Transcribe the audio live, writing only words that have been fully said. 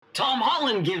Tom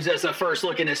Holland gives us a first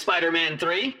look into Spider-Man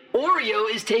 3.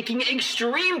 Oreo is taking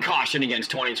extreme caution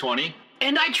against 2020.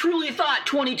 And I truly thought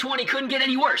 2020 couldn't get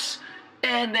any worse.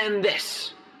 And then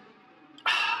this.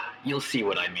 You'll see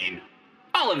what I mean.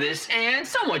 All of this and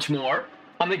so much more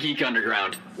on the Geek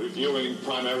Underground. Reviewing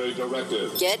primary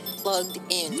directive. Get plugged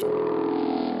in.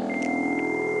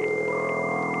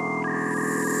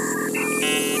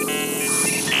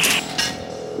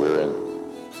 We're in.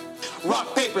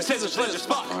 Rock, paper, scissors, lizard,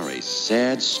 spot. You are a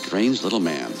sad, strange little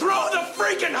man. Throw the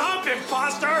freaking hump,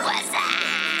 imposter! What's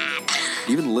that?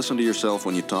 Do you even listen to yourself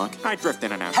when you talk? I drift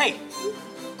in and out. Hey,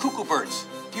 cuckoo birds,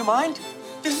 do you mind?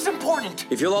 This is important.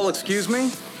 If you'll all excuse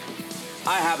me,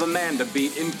 I have a man to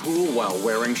beat in pool while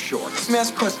wearing shorts. Let me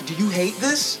ask a question. Do you hate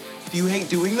this? Do you hate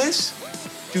doing this?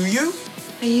 Do you?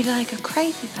 Are you like a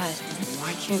crazy person?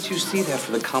 Why can't you see that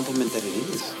for the compliment that it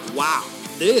is? Wow,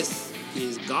 this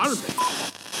is garbage.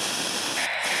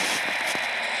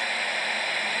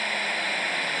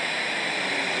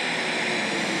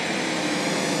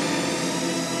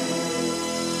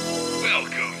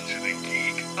 Welcome to the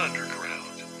Geek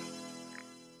Underground.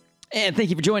 And thank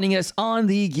you for joining us on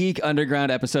the Geek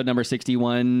Underground episode number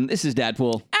 61. This is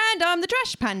Dadpool. And I'm the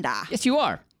Trash Panda. Yes, you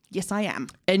are. Yes, I am.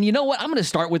 And you know what? I'm going to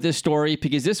start with this story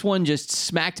because this one just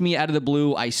smacked me out of the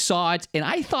blue. I saw it, and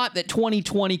I thought that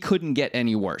 2020 couldn't get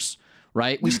any worse,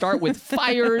 right? We start with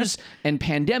fires and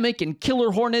pandemic and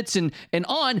killer hornets and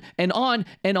on and on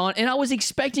and on. And I was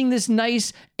expecting this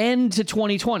nice end to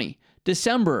 2020.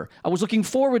 December. I was looking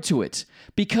forward to it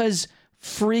because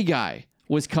Free Guy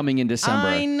was coming in December.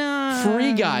 I know.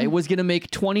 Free Guy was going to make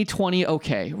 2020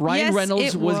 okay. Ryan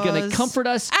Reynolds was going to comfort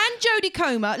us. And Jodie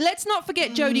Comer. Let's not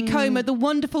forget Jodie Comer, the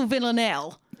wonderful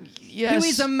villanelle. Yes. Who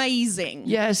is amazing.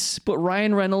 Yes, but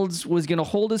Ryan Reynolds was going to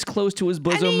hold us close to his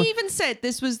bosom. And he even said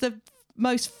this was the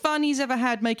most fun he's ever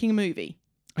had making a movie.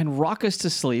 And rock us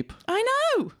to sleep. I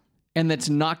know. And that's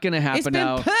not going to happen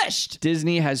now. It's been pushed.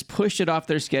 Disney has pushed it off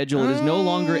their schedule. It is no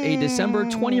longer a December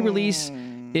 20 release.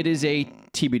 It is a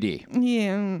TBD.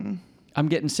 Yeah. I'm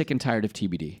getting sick and tired of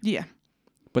TBD. Yeah.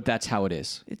 But that's how it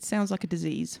is. It sounds like a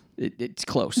disease. It's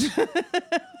close.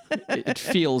 It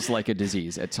feels like a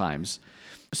disease at times.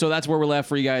 So that's where we're left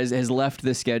for you guys. Has left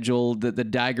the schedule. The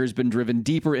dagger's been driven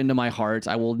deeper into my heart.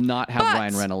 I will not have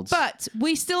Ryan Reynolds. But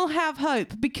we still have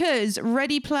hope because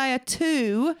Ready Player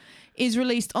 2 is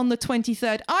released on the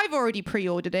 23rd. I've already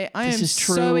pre-ordered it. I am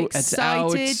so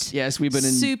excited. It's out. Yes, we've been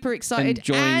super excited.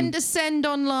 enjoying. And Ascend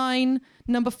Online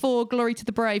number 4, Glory to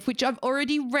the Brave, which I've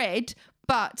already read,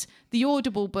 but the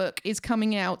Audible book is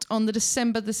coming out on the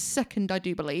December the 2nd, I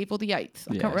do believe, or the 8th.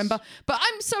 I can't remember. But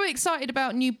I'm so excited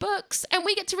about new books, and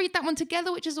we get to read that one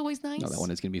together, which is always nice. No, that one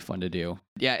is going to be fun to do.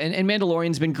 Yeah, and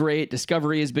Mandalorian's been great.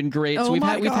 Discovery has been great. Oh so we've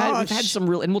my had some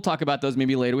real, and we'll talk about those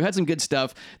maybe later. We had some good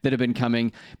stuff that have been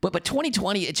coming. But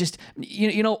 2020, it just,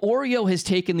 you know, Oreo has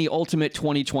taken the ultimate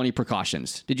 2020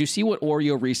 precautions. Did you see what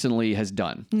Oreo recently has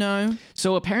done? No.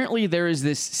 So apparently there is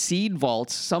this seed vault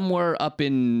somewhere up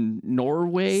in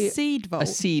Norway. Seed vault. A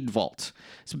seed vault.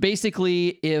 So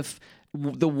basically, if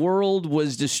the world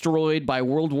was destroyed by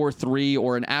World War III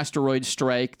or an asteroid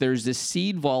strike, there's this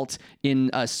seed vault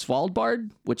in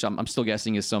Svalbard, which I'm still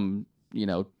guessing is some,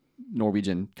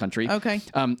 Norwegian country. Okay.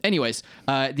 Anyways,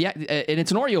 and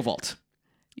it's an Oreo vault.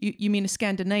 You mean a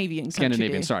Scandinavian country?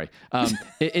 Scandinavian, sorry.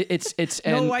 It's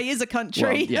Norway is a country.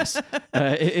 Well, yes.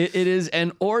 It is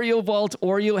an Oreo vault.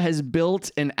 Oreo has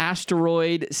built an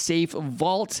asteroid-safe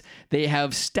vault. They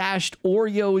have stashed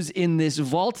Oreos in this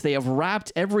vault. They have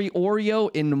wrapped every Oreo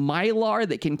in Mylar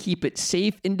that can keep it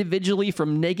safe individually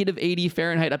from negative 80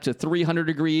 Fahrenheit up to 300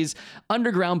 degrees.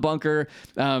 Underground bunker.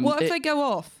 What if they go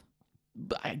off?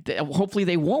 Hopefully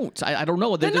they won't. I don't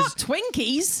know. They're not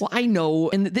Twinkies. Well, I know.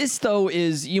 And this, though,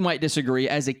 is, you might disagree.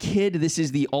 As a kid, this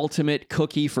is the ultimate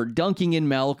cookie for dunking in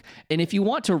milk. And if you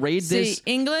want to raid this...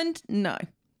 England? No.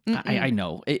 I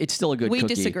know. It's still a good cookie. We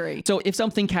disagree. So if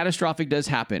something catastrophic does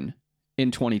happen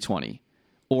in 2020,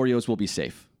 Oreos will be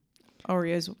safe.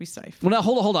 Oreos will be safe. Well, now,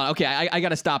 hold on. Okay, I got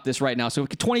to stop this right now. So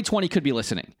 2020 could be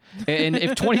listening. And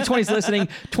if 2020 is listening,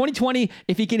 2020,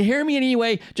 if you can hear me in any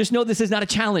way, just know this is not a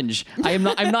challenge. I'm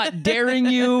not daring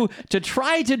you to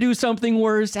try to do something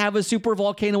worse, have a super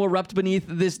volcano erupt beneath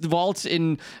this vault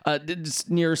in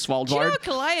near Svalbard. Do you know,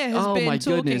 Kalea has been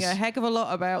talking a heck of a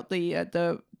lot about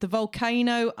the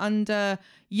volcano under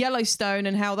Yellowstone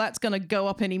and how that's going to go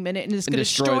up any minute and it's going to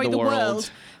destroy the world.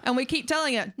 And we keep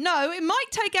telling it, no, it might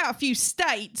take out a few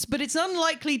states, but it's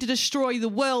unlikely to destroy the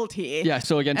world here. Yeah,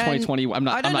 so again, 2020, I'm not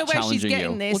challenging you. I don't know where she's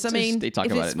getting this. Well, I mean, they talk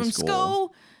if about it's it in from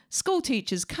school. School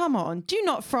teachers, come on, do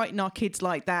not frighten our kids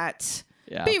like that.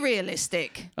 Yeah. Be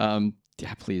realistic.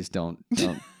 Yeah, please don't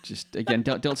just again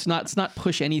don't let's not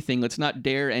push anything. Let's not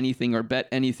dare anything or bet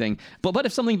anything. But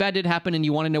if something bad did happen and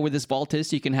you want to know where this vault is,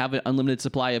 so you can have an unlimited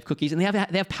supply of cookies, and they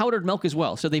have powdered milk as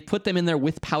well. So they put them in there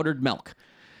with powdered milk.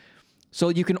 So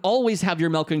you can always have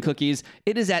your milk and cookies.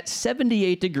 It is at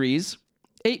 78 degrees,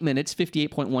 8 minutes,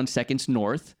 58.1 seconds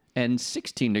north, and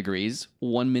 16 degrees,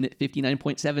 1 minute,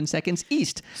 59.7 seconds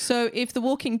east. So if The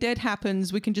Walking Dead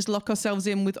happens, we can just lock ourselves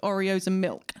in with Oreos and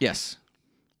milk. Yes.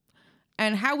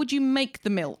 And how would you make the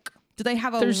milk? Do they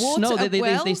have There's water snow.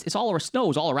 well? It's all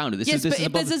snow's all around it. This yes, is but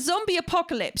if there's a zombie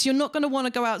apocalypse, you're not going to want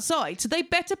to go outside. So they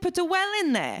better put a well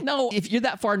in there. No, if you're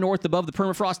that far north above the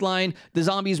permafrost line, the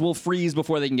zombies will freeze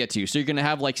before they can get to you. So you're going to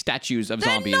have like statues of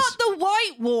zombies. They're not the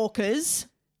White Walkers.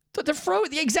 But they're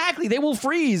exactly. They will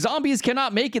freeze. Zombies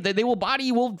cannot make it. They will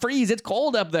body will freeze. It's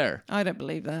cold up there. I don't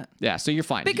believe that. Yeah, so you're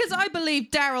fine. Because I believe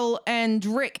Daryl and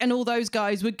Rick and all those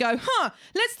guys would go,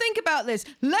 let's think about this.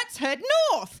 Let's head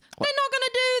north. They're not going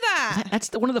to do that. That's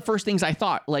one of the first things I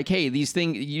thought. Like, hey, these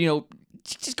things,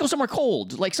 just go somewhere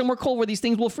cold. Like somewhere cold where these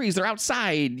things will freeze. They're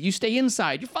outside. You stay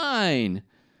inside. You're fine.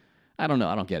 I don't know.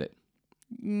 I don't get it.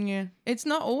 Yeah. It's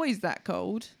not always that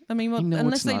cold. I mean,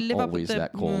 unless they live up at the...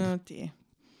 that cold. Oh, dear.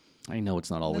 I know it's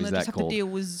not always that that cold. Have cold. to deal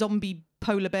with zombie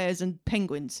polar bears and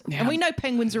penguins. Yeah. And we know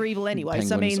penguins are evil anyway,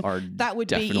 so I mean, that would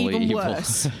be even evil.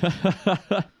 worse.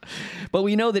 But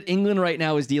we know that England right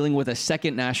now is dealing with a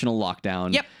second national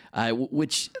lockdown. Yep.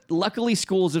 Which luckily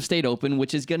schools have stayed open,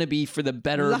 which is going to be for the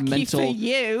better Lucky mental. for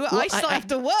you, I still have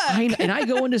to work. And I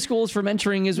go into schools for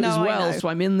mentoring as well, so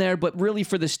I'm in there. But really,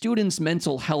 for the students'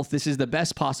 mental health, this is the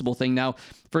best possible thing. Now,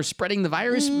 for spreading the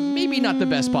virus, maybe not the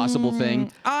best possible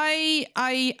thing. I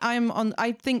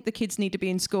think the kids need to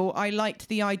be in school. I liked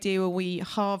the idea where we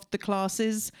halved the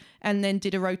classes and then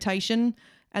did a rotation.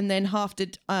 And then half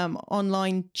did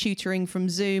online tutoring from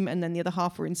Zoom, and then the other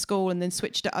half were in school, and then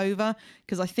switched it over,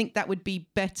 because I think that would be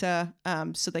better,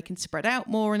 so they can spread out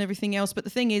more and everything else. But the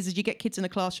thing is you get kids in a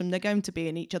classroom, they're going to be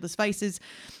in each other's faces.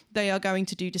 They are going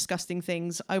to do disgusting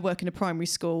things. I work in a primary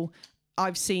school.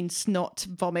 I've seen snot,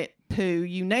 vomit, poo,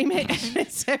 you name it.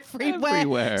 It's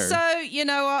everywhere. So, you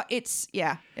know what? It's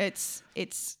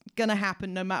going to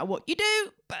happen no matter what you do.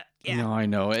 But yeah. No, I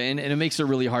know. And it makes it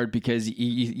really hard because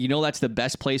you know that's the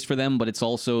best place for them, but it's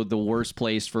also the worst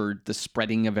place for the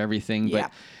spreading of everything. Yeah.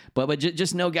 But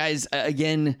just know, guys,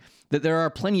 again, that there are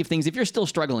plenty of things. If you're still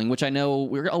struggling, which I know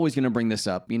we're always going to bring this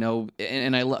up,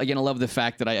 and I love the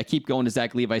fact that I keep going to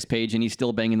Zach Levi's page and he's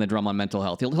still banging the drum on mental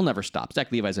health. He'll never stop.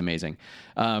 Zach Levi's amazing.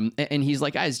 And he's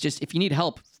like, guys, just if you need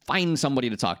help, find somebody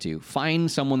to talk to. Find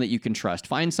someone that you can trust.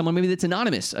 Find someone maybe that's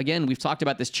anonymous. Again, we've talked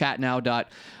about this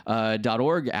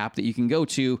chatnow.org app that you can go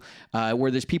to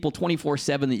where there's people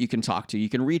 24/7 that you can talk to. You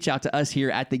can reach out to us here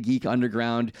at the Geek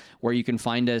Underground, where you can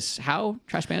find us. How,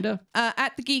 Trash Panda?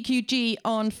 At the Geek UG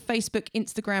on Facebook,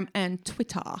 Instagram, and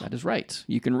Twitter. That is right.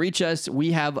 You can reach us.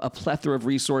 We have a plethora of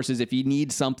resources. If you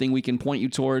need something, we can point you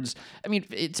towards. I mean,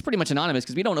 it's pretty much anonymous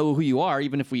because we don't know who you are,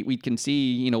 even if we can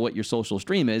see, what your social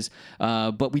stream is.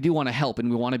 But we do want to help and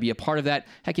we want to be a part of that.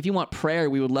 Heck, if you want prayer,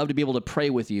 we would love to be able to pray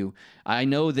with you. I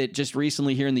know that just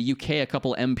recently here in the UK, a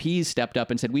couple MPs stepped up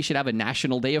and said we should have a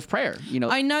national day of prayer.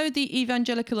 I know the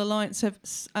Evangelical Alliance have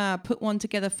put one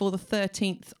together for the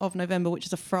 13th of November, which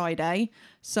is a Friday.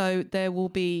 So there will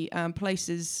be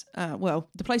places,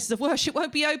 the places of worship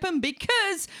won't be open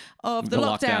because of the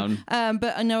lockdown.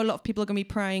 But I know a lot of people are going to be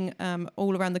praying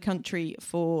all around the country,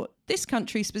 for this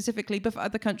country specifically, but for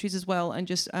other countries as well, and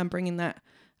just bringing that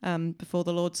before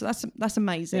the Lord. So that's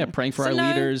amazing. Yeah, praying for our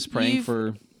leaders, praying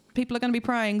for... People are going to be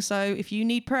praying, so if you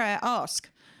need prayer, ask.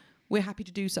 We're happy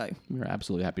to do so. We're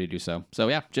absolutely happy to do so. So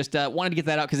yeah, just wanted to get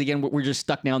that out because again, we're just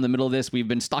stuck now in the middle of this. We've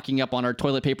been stocking up on our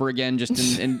toilet paper again,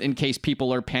 just in case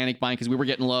people are panic buying because we were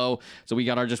getting low. So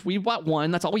we bought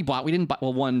one. That's all we bought. We didn't buy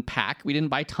one pack. We didn't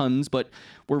buy tons, but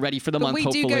we're ready for the month. We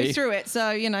hopefully. Do go through it.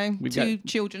 So we've two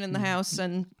children in the house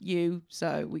and you,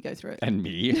 so we go through it. And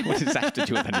me. What does that have to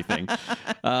do with anything?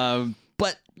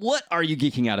 But what are you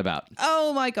geeking out about?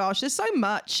 Oh my gosh, there's so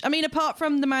much. I mean, apart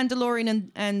from The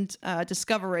Mandalorian and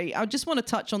Discovery, I just want to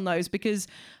touch on those because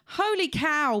holy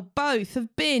cow, both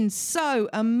have been so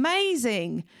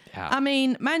amazing. Yeah. I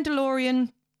mean,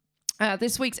 Mandalorian,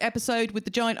 this week's episode with the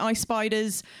giant ice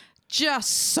spiders, just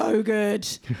so good.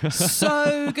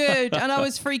 So good. And I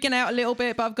was freaking out a little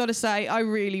bit, but I've got to say, I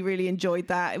really, really enjoyed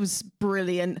that. It was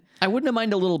brilliant. I wouldn't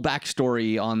mind a little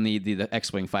backstory on the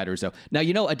X-Wing fighters, though. Now,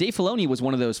 Dave Filoni was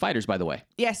one of those fighters, by the way.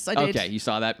 Yes, I did. Okay, you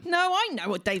saw that? No, I know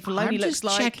what Dave Filoni looks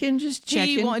like. Just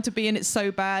checking. He wanted to be in it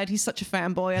so bad. He's such a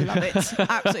fanboy. I love it.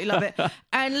 Absolutely love it.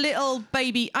 And little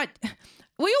baby...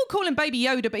 We all call him Baby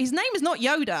Yoda, but his name is not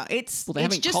Yoda. It's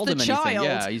just the child.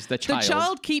 Yeah, he's the child. The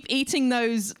child keep eating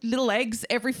those little eggs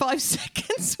every 5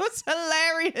 seconds. Was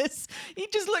hilarious. He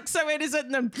just looks so innocent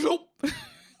and then bloop.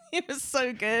 It was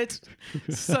so good.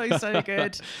 So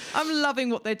good. I'm loving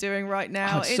what they're doing right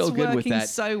now. It's so good working with that.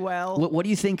 so well. What do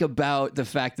you think about the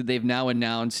fact that they've now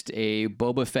announced a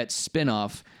Boba Fett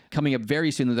spinoff coming up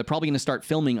very soon that they're probably going to start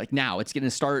filming like now? It's going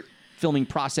to start filming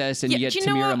process, and you get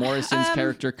Tamira Morrison's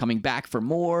character coming back for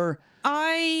more.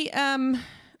 I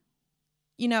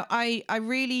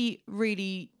really,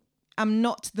 really am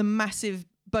not the massive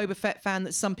Boba Fett fan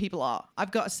that some people are.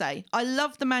 I've got to say, I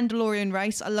love the Mandalorian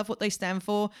race. I love what they stand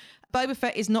for. Boba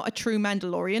Fett is not a true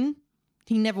Mandalorian.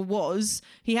 He never was.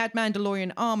 He had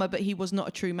Mandalorian armor, but he was not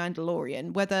a true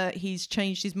Mandalorian. Whether he's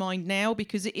changed his mind now,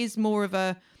 because it is more of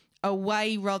a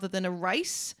way rather than a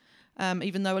race.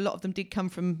 Even though a lot of them did come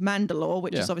from Mandalore,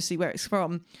 which is obviously where it's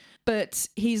from. But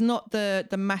he's not the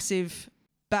massive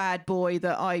bad boy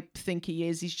that I think he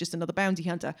is. He's just another bounty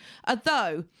hunter.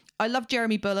 Although, I love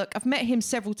Jeremy Bulloch. I've met him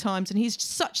several times, and he's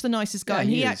such the nicest guy. Yeah, and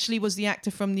he is. actually was the actor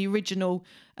from the original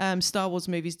Star Wars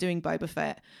movies doing Boba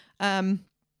Fett. I'm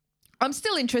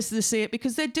still interested to see it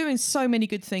because they're doing so many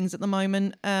good things at the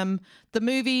moment. The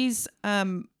movies,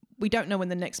 we don't know when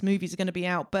the next movies are going to be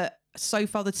out, but so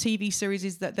far the TV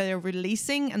series that they're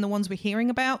releasing and the ones we're hearing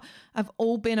about have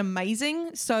all been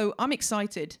amazing. So I'm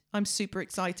excited. I'm super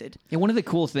excited. And one of the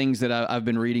cool things that I've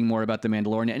been reading more about The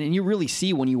Mandalorian, and you really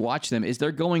see when you watch them, is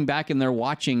they're going back and they're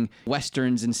watching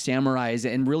Westerns and samurais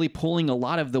and really pulling a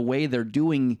lot of the way they're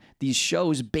doing these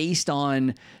shows based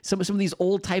on some of these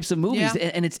old types of movies.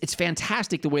 Yeah. And it's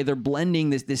fantastic the way they're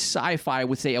blending this sci-fi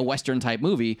with, say, a Western type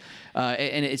movie.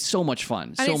 And it's so much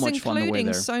fun. And so it's much fun the way including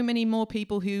they're... so many more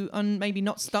people who are maybe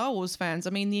not Star Wars fans.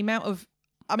 I mean, the amount of...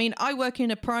 I work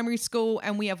in a primary school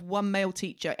and we have one male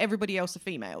teacher. Everybody else are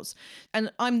females.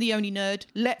 And I'm the only nerd.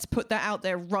 Let's put that out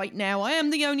there right now. I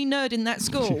am the only nerd in that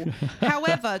school.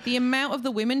 However, the amount of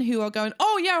the women who are going,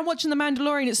 oh yeah, I'm watching The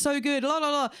Mandalorian. It's so good. La, la,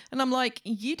 la. And I'm like,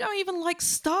 you don't even like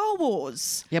Star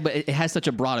Wars. Yeah, but it has such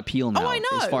a broad appeal now. Oh, I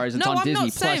know. As far as it's on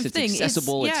Disney Plus, it's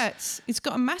accessible. It's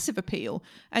got a massive appeal.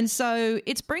 And so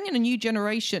it's bringing a new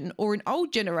generation or an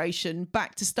old generation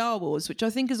back to Star Wars, which I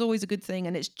think is always a good thing.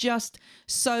 And it's just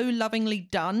so lovingly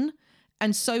done,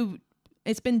 and so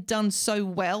it's been done so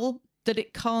well that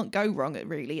it can't go wrong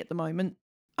really at the moment.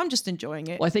 I'm just enjoying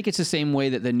it. Well, I think it's the same way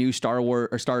that the new Star Wars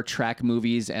or Star Trek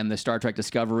movies and the Star Trek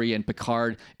Discovery and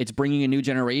Picard, it's bringing a new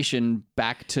generation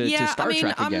back to Star Trek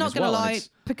again. I'm not as well. gonna lie,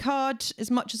 Picard,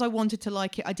 as much as I wanted to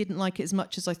like it, I didn't like it as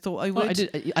much as I thought I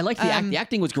would. I liked the act. The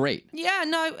acting was great. Yeah,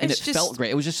 no, and it felt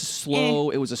great. It was just slow.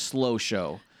 It was a slow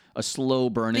show. A slow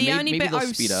burn. The and only maybe bit I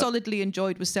speed up. solidly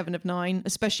enjoyed was 7 of 9,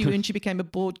 especially when she became a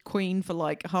board queen for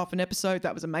like half an episode.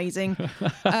 That was amazing.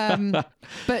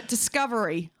 But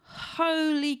Discovery,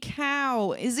 holy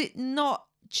cow, is it not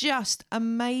just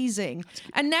amazing?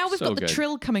 And now we've got the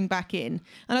Trill coming back in.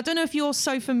 And I don't know if you're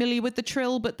so familiar with the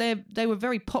Trill, but they were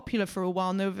very popular for a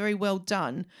while and they were very well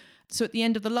done. So at the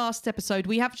end of the last episode,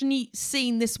 we haven't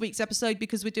seen this week's episode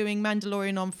because we're doing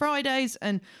Mandalorian on Fridays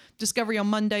and Discovery on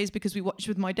Mondays because we watched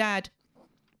with my dad.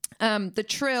 The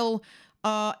Trill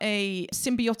are a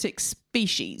symbiotic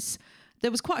species.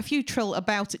 There was quite a few Trill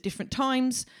about at different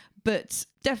times, but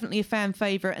definitely a fan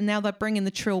favorite. And now they're bringing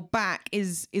the Trill back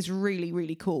is really,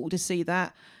 really cool to see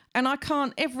that. And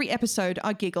every episode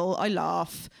I giggle, I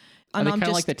laugh. And I'm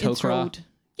just like the Tok'ra? enthralled.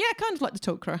 Yeah, kind of like the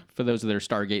Tok'ra. For those that are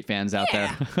Stargate fans out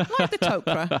there. Like the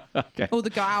Tok'ra. Okay. Or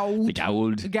the Gould. The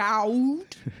Gould. The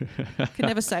Gould. Can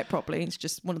never say it properly. It's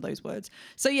just one of those words.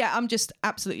 So yeah, I'm just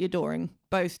absolutely adoring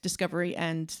both Discovery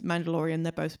and Mandalorian.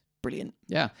 They're both brilliant.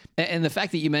 Yeah. And the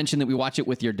fact that you mentioned that we watch it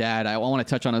with your dad, I want to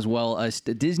touch on as well.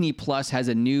 Disney Plus has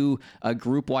a new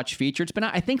group watch feature. It's been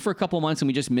out, I think, for a couple months and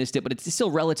we just missed it, but it's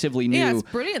still relatively new. Yeah, it's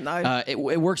brilliant though. It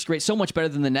works great. So much better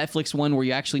than the Netflix one where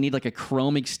you actually need like a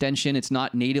Chrome extension. It's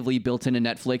not natively built into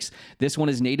Netflix. This one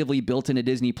is natively built into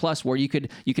Disney Plus where you can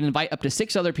invite up to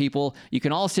 6 other people. You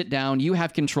can all sit down. You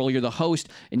have control. You're the host.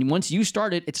 And once you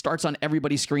start it, it starts on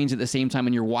everybody's screens at the same time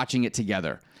and you're watching it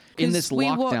together. In this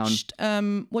lockdown. Watched,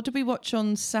 what did we watch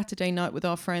on Saturday night with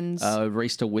our friends?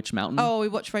 Race to Witch Mountain. Oh, we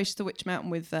watched Race to Witch Mountain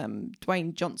with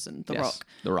Dwayne Johnson, The Rock.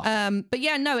 The Rock. But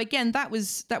yeah, no, again, that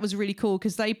was really cool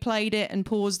because they played it and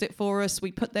paused it for us.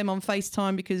 We put them on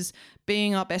FaceTime because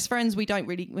being our best friends, we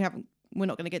haven't we're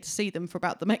not going to get to see them for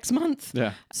about the next month.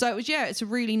 Yeah. So it's a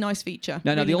really nice feature.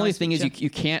 No, really the only nice thing feature. is you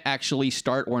can't actually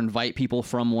start or invite people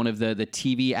from one of the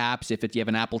TV apps. If you have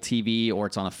an Apple TV or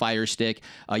it's on a Fire Stick,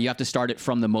 you have to start it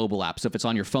from the mobile app. So if it's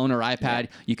on your phone or iPad,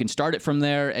 you can start it from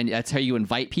there, and that's how you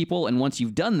invite people. And once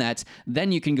you've done that,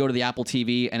 then you can go to the Apple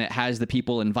TV, and it has the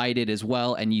people invited as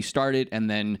well, and you start it, and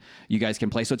then you guys can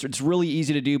play. So it's really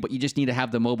easy to do, but you just need to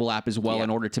have the mobile app as well in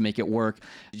order to make it work,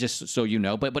 just so you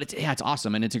know. But it's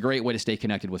awesome, and it's a great way to stay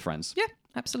connected with friends. Yeah,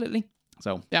 absolutely.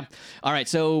 So, yeah. All right.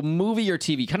 So, movie or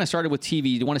TV? Kind of started with TV. Do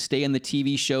you want to stay in the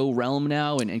TV show realm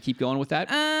now and keep going with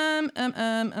that?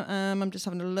 I'm just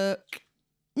having a look.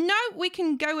 No, we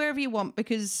can go wherever you want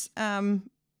because,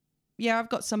 I've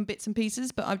got some bits and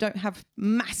pieces, but I don't have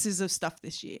masses of stuff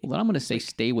this year. Well, then I'm going to say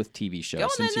stay with TV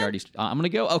shows since you already... I'm going to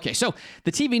go... Okay, so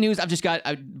the TV news, I've just got...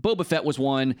 Boba Fett was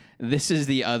one. This is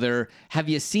the other. Have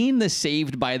you seen the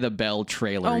Saved by the Bell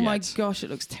trailer yet? Oh my gosh,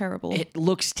 it looks terrible. It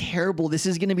looks terrible. This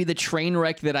is going to be the train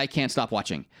wreck that I can't stop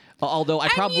watching. Although I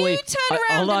probably... you turn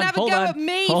around and have a go at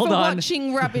me for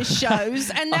watching rubbish shows,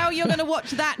 and now you're going to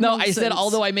watch that nonsense. I said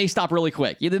although I may stop really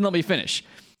quick. You didn't let me finish.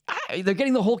 They're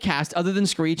getting the whole cast other than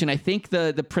Screech, and I think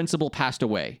the principal passed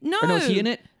away. No. Or no, is he in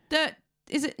it?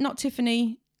 Is it not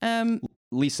Tiffany?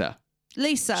 Lisa.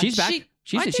 She's back.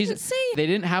 I didn't see. They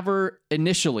didn't have her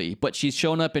initially, but she's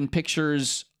shown up in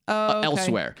pictures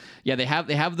elsewhere. Yeah, they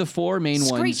have the four main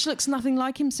ones. Screech looks nothing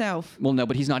like himself. Well, no,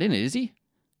 but he's not in it, is he?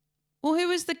 Well, who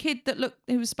was the kid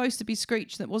who was supposed to be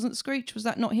Screech that wasn't Screech? Was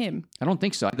that not him? I don't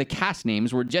think so. The cast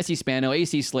names were Jesse Spano,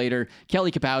 AC Slater,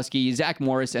 Kelly Kapowski, Zach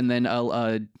Morris, and then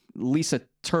Lisa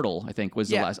Turtle, I think, was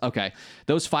the last. Okay.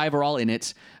 Those five are all in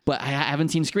it, but I haven't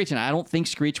seen Screech, and I don't think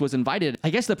Screech was invited. I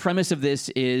guess the premise of this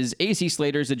is AC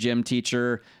Slater's a gym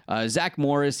teacher. Zach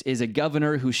Morris is a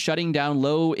governor who's shutting down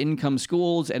low-income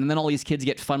schools, and then all these kids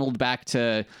get funneled back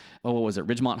to... Oh, what was it?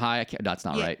 Ridgemont High? That's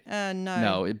not right.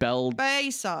 No. No,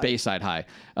 Bayside High.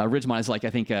 Ridgemont is like, I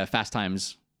think, Fast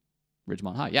Times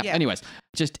Ridgemont High. Yeah. Anyways,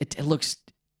 just it looks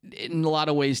in a lot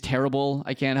of ways terrible.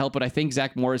 I can't help it. I think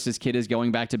Zach Morris's kid is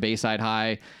going back to Bayside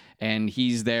High, and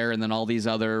he's there, and then all these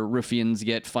other ruffians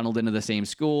get funneled into the same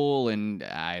school, and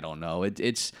I don't know. It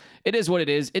is what it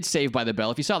is. It's Saved by the Bell.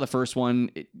 If you saw the first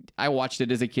one, I watched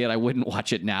it as a kid. I wouldn't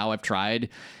watch it now. I've tried,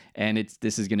 and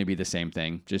this is going to be the same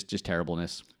thing. Just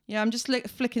terribleness. Yeah, I'm just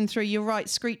flicking through. You're right.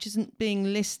 Screech isn't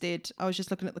being listed. I was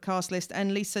just looking at the cast list,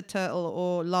 and Lisa Turtle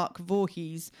or Lark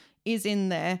Voorhees is in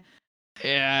there.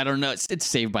 Yeah, I don't know. It's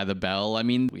Saved by the Bell. I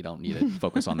mean, we don't need to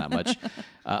focus on that much,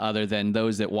 other than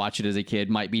those that watch it as a kid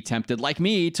might be tempted, like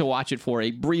me, to watch it for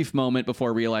a brief moment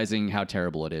before realizing how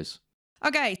terrible it is.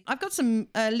 Okay, I've got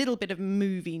a little bit of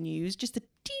movie news, just a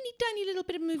teeny tiny little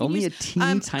bit of movie news. Only a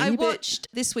teeny tiny bit?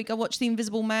 This week, I watched The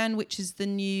Invisible Man, which is the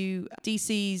new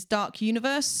DC's Dark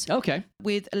Universe. Okay.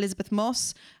 With Elizabeth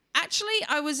Moss. Actually,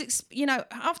 I was,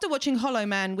 after watching Hollow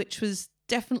Man, which was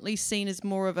definitely seen as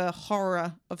more of a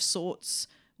horror of sorts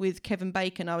with Kevin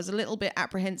Bacon, I was a little bit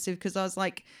apprehensive because I was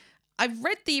like, I've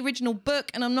read the original book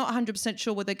and I'm not 100%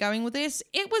 sure where they're going with this.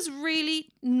 It was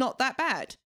really not that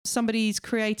bad. Somebody's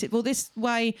created, this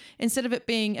way, instead of it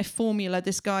being a formula,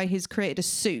 this guy has created a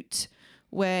suit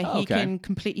where he can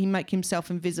completely make himself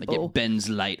invisible. Like it bends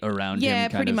light around him kind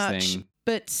of pretty much. thing.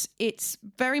 But it's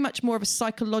very much more of a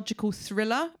psychological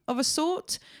thriller of a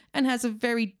sort and has a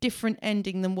very different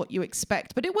ending than what you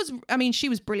expect. But she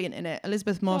was brilliant in it.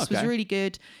 Elizabeth Moss was really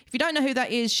good. If you don't know who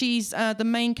that is, she's the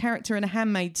main character in A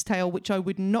Handmaid's Tale, which I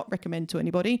would not recommend to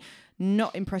anybody.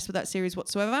 Not impressed with that series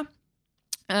whatsoever.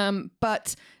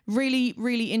 But really,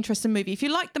 really interesting movie. If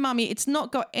you like The Mummy, it's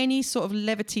not got any sort of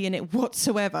levity in it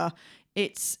whatsoever.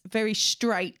 It's very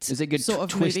straight. Is it good, sort of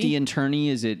twisty movie. and turny?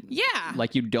 Is it? Yeah.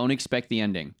 Like you don't expect the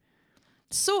ending.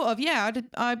 Sort of, yeah.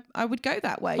 I would go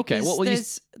that way. Okay. Well,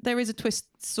 there is a twist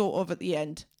sort of at the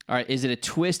end. All right. Is it a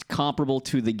twist comparable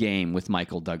to The Game with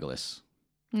Michael Douglas?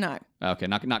 No. Okay,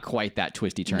 not quite that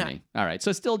twisty turny. No. All right,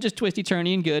 so still just twisty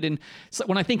turny and good. And so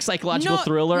when I think psychological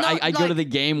thriller, I go to The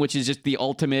Game, which is just the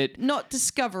ultimate. Not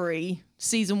Discovery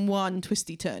season 1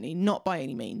 twisty turny, not by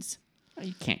any means.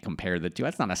 You can't compare the two.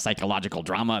 That's not a psychological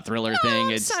drama thriller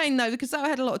thing. I'm saying though, because that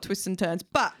had a lot of twists and turns,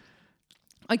 but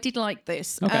I did like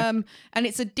this. Okay. And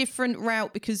it's a different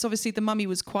route because obviously The Mummy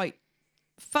was quite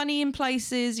funny in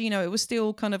places. It was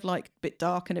still kind of like a bit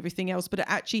dark and everything else, but it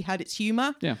actually had its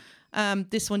humor. Yeah.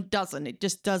 This one doesn't. It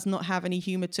just does not have any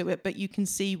humor to it, but you can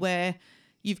see where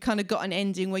you've kind of got an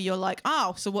ending where you're like,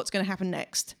 so what's going to happen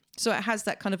next? So it has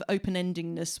that kind of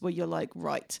open-endingness where you're like,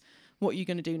 right, what are you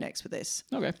going to do next with this?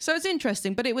 Okay. So it's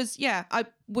interesting, but it was, I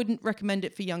wouldn't recommend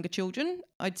it for younger children.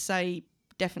 I'd say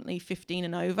definitely 15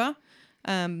 and over,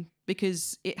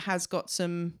 because it has got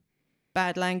some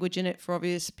bad language in it for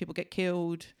obvious. People get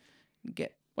killed,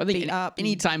 get I think beat up.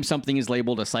 Anytime something is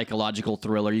labeled a psychological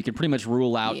thriller, you can pretty much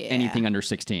rule out anything under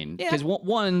 16. Because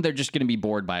one, they're just going to be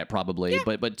bored by it probably.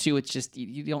 Yeah. But two, it's just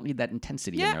you don't need that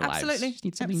intensity in their lives. You just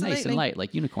need something nice and light,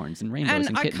 like unicorns and rainbows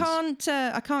and kittens.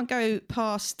 I can't go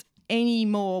past any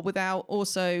more without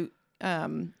also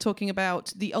talking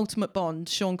about the ultimate Bond,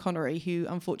 Sean Connery, who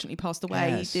unfortunately passed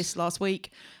away this last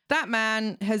week. That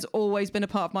man has always been a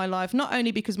part of my life, not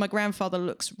only because my grandfather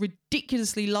looks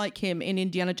ridiculously like him in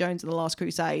Indiana Jones and the Last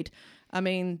Crusade. I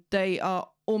mean, they are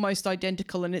almost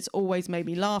identical, and it's always made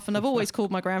me laugh. And I've always called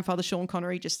my grandfather Sean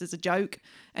Connery just as a joke,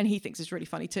 and he thinks it's really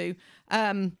funny too.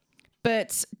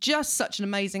 But just such an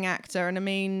amazing actor. And I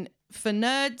mean, for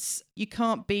nerds, you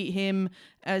can't beat him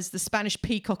as the Spanish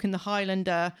peacock in The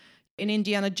Highlander, in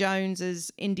Indiana Jones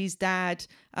as Indy's dad.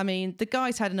 I mean, the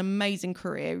guy's had an amazing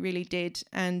career, really did.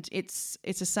 And it's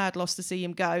a sad loss to see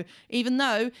him go. Even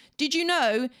though, did you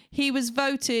know he was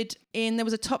voted in, there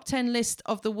was a top 10 list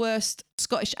of the worst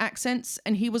Scottish accents,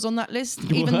 and he was on that list,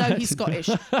 even though he's Scottish.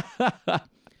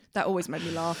 That always made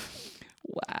me laugh.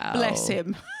 Wow. Bless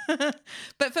him.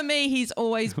 But for me, he's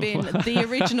always been the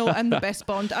original and the best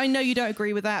Bond. I know you don't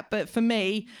agree with that, but for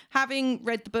me, having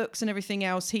read the books and everything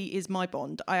else, he is my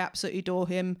Bond. I absolutely adore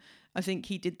him. I think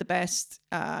he did the best.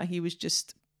 He was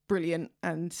just brilliant,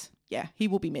 and yeah, he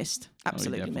will be missed.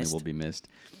 Absolutely he missed. Will be missed.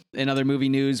 In other movie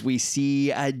news, we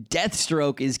see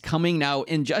Deathstroke is coming now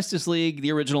in Justice League,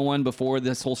 the original one before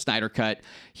this whole Snyder cut.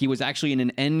 He was actually in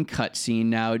an end cut scene.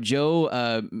 Now, Joe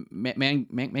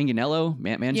Manganiello,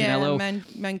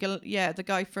 the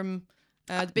guy from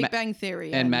The Big Bang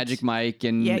Theory and Magic Mike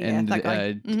and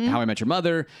How I Met Your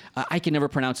Mother. I can never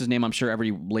pronounce his name. I'm sure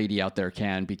every lady out there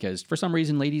can, because for some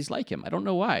reason ladies like him. I don't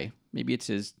know why. Maybe it's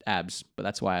his abs, but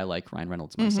that's why I like Ryan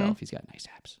Reynolds myself. He's got nice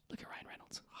abs. Look at Ryan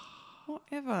Reynolds.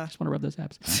 Whatever. I just want to rub those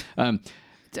abs.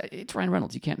 It's Ryan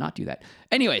Reynolds. You can't not do that.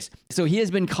 Anyways, so he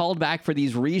has been called back for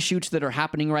these reshoots that are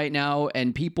happening right now,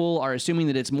 and people are assuming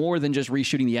that it's more than just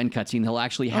reshooting the end cut scene. He'll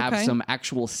actually have some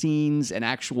actual scenes and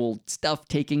actual stuff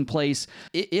taking place,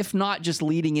 if not just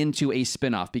leading into a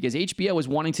spinoff, because HBO is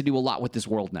wanting to do a lot with this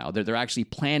world now. They're actually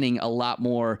planning a lot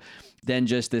more than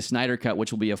just this Snyder Cut,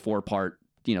 which will be a 4-part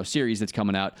series that's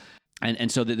coming out.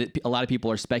 And so a lot of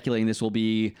people are speculating this will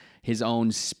be his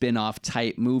own spin-off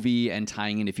type movie and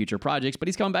tying into future projects. But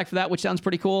he's coming back for that, which sounds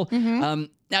pretty cool. Mm-hmm.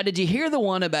 Now, did you hear the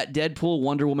one about Deadpool,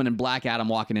 Wonder Woman, and Black Adam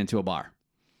walking into a bar?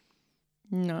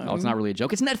 No. Oh, it's not really a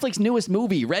joke. It's Netflix's newest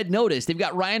movie, Red Notice. They've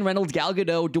got Ryan Reynolds, Gal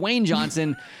Gadot, Dwayne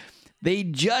Johnson. They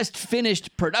just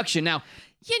finished production. Now,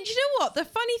 yeah, do you know what? The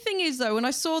funny thing is, though, when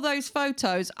I saw those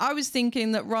photos, I was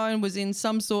thinking that Ryan was in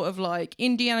some sort of like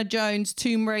Indiana Jones,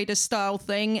 Tomb Raider style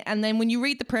thing. And then when you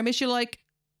read the premise, you're like,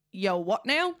 yo, what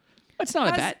now? It's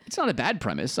not a bad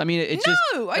premise. I mean,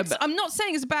 I'm not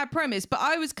saying it's a bad premise, but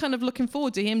I was kind of looking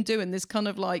forward to him doing this kind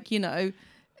of like,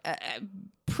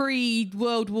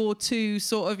 pre-World War II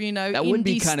sort of, that would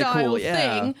be indie kind of style cool,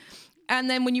 yeah. thing. And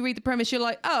then when you read the premise, you're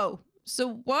like, oh,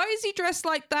 so why is he dressed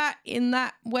like that in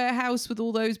that warehouse with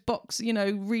all those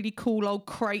really cool old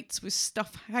crates with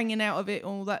stuff hanging out of it,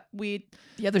 all that weird...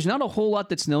 Yeah, there's not a whole lot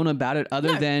that's known about it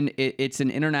other than it's an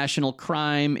international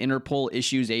crime. Interpol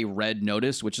issues a red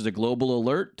notice, which is a global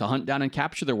alert to hunt down and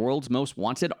capture the world's most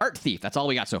wanted art thief. That's all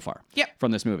we got so far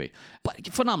from this movie.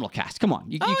 But phenomenal cast. Come on.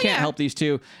 You can't help these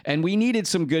two. And we needed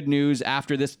some good news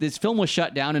after this. This film was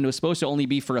shut down and it was supposed to only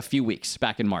be for a few weeks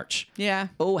back in March. Yeah.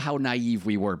 Oh, how naive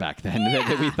we were back then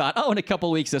that we thought, in a couple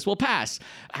weeks this will pass.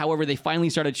 However, they finally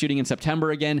started shooting in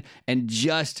September again and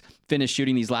just finished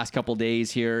shooting these last couple days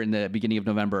here in the beginning of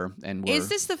November. And is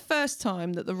this the first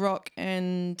time that The Rock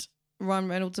and Ryan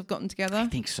Reynolds have gotten together? I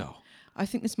think so. I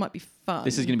think this might be fun.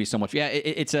 This is going to be so much. Yeah,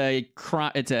 it's a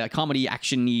comedy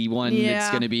action-y one. Yeah. It's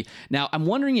going to be. Now, I'm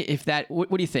wondering if that. What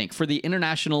do you think for the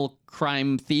international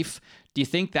crime thief? Do you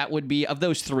think that would be, of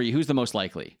those three, who's the most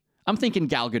likely? I'm thinking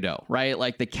Gal Gadot, right?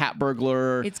 Like the cat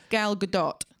burglar. It's Gal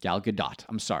Gadot. Gal Gadot.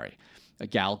 I'm sorry.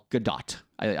 Gal Gadot.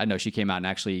 I know she came out and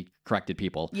actually corrected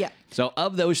people. Yeah. So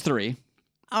of those three,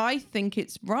 I think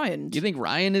it's Ryan. Do you think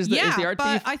Ryan is the art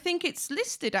thief? I think it's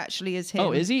listed actually as him.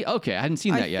 Oh, is he? Okay, I hadn't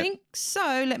seen that yet. I think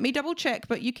so. Let me double check,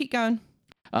 but you keep going.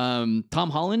 Tom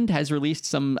Holland has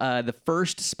released the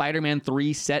first Spider-Man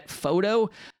 3 set photo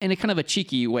in a kind of a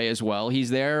cheeky way as well.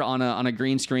 He's there on a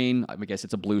green screen. I guess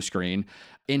it's a blue screen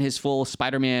in his full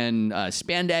Spider-Man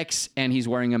spandex, and he's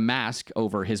wearing a mask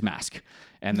over his mask.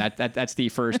 And that's the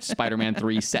first Spider-Man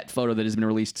 3 set photo that has been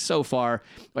released so far.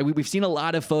 We've seen a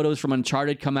lot of photos from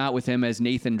Uncharted come out with him as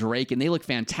Nathan Drake, and they look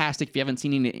fantastic. If you haven't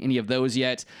seen any of those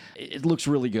yet, it looks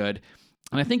really good.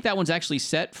 And I think that one's actually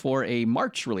set for a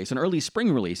March release, an early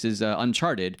spring release is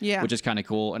Uncharted, which is kind of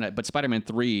cool. But Spider-Man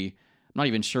 3, I'm not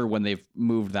even sure when they've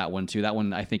moved that one to. That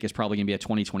one, I think, is probably going to be a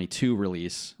 2022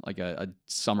 release, like a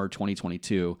summer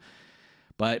 2022.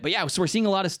 But yeah, so we're seeing a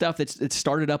lot of stuff that's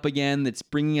started up again, that's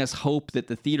bringing us hope that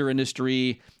the theater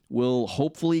industry will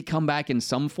hopefully come back in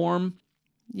some form.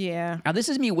 Yeah. Now, this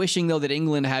is me wishing, though, that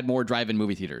England had more drive-in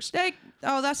movie theaters.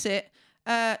 That's it.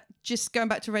 Just going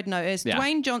back to Red Notice,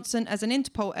 Dwayne Johnson as an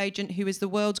Interpol agent who is the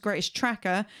world's greatest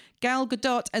tracker, Gal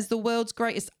Gadot as the world's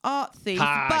greatest art thief,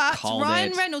 but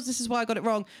Ryan Reynolds, this is why I got it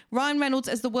wrong, Ryan Reynolds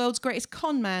as the world's greatest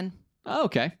con man. Oh,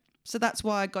 okay. So that's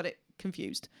why I got it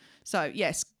confused. So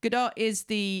yes, Gadot is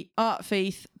the art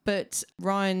thief, but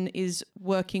Ryan is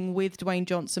working with Dwayne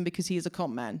Johnson because he is a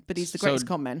con man, but he's the greatest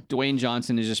con man. Dwayne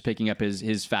Johnson is just picking up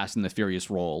his Fast and the Furious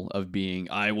role of being,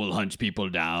 I will hunt people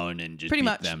down and just beat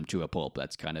them to a pulp.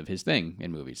 That's kind of his thing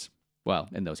in movies. Well,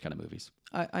 in those kind of movies.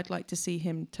 I'd like to see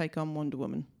him take on Wonder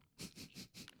Woman.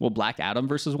 Well, Black Adam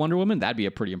versus Wonder Woman, that'd be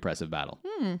a pretty impressive battle.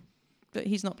 But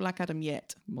he's not Black Adam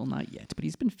yet. Well, not yet, but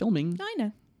he's been filming. I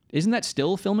know. Isn't that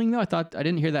still filming, though? I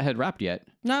didn't hear that had wrapped yet.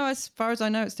 No, as far as I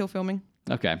know, it's still filming.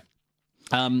 Okay.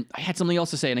 I had something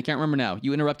else to say, and I can't remember now.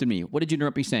 You interrupted me. What did you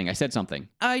interrupt me saying? I said something.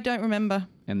 I don't remember.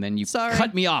 And then you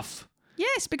cut me off.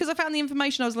 Yes, because I found the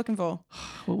information I was looking for.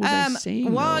 What was I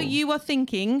saying, while you were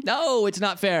thinking... No, it's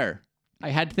not fair. I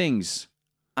had things.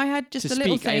 I had just to a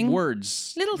little speak. thing. I had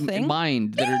words. Little thing.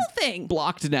 Mind that are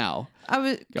blocked now.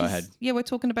 Go ahead. Yeah, we're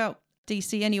talking about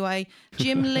DC anyway.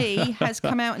 Jim Lee has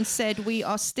come out and said we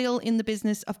are still in the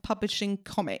business of publishing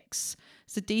comics.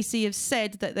 So DC have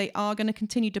said that they are going to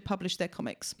continue to publish their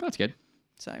comics. That's good.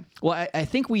 So, well, I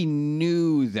think we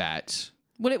knew that.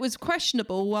 Well, it was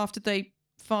questionable after they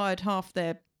fired half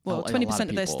their 20%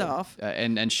 of their staff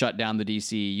and shut down the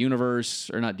DC universe,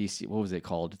 or not DC. What was it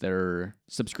called? Their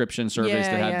subscription service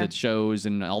that had the shows,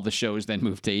 and all the shows then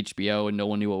moved to HBO, and no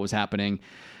one knew what was happening.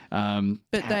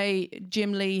 But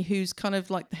Jim Lee, who's kind of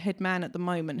like the head man at the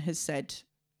moment, has said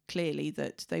clearly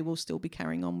that they will still be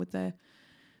carrying on with their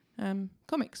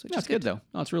comics, which is good. That's good, though.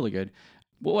 Oh, it's really good.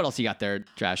 Well, what else you got there,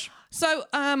 Josh? So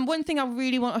one thing I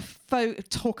really want to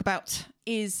talk about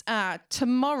is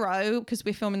tomorrow, because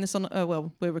we're filming this on,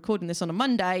 we're recording this on a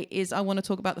Monday, is I want to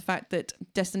talk about the fact that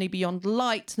Destiny Beyond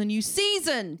Light, the new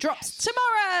season, drops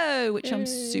tomorrow, which I'm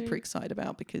super excited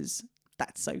about because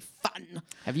that's so fun.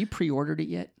 Have you pre-ordered it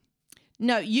yet?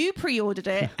 No, you pre-ordered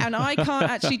it, and I can't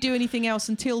actually do anything else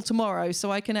until tomorrow,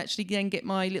 so I can actually then get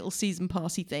my little season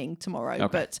passy thing tomorrow. Okay.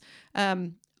 But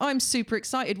I'm super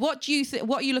excited. What do you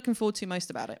what are you looking forward to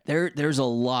most about it? There's a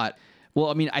lot. Well,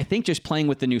 I mean, I think just playing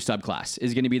with the new subclass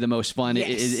is going to be the most fun. Yes.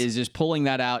 Is just pulling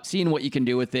that out, seeing what you can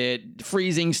do with it,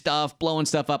 freezing stuff, blowing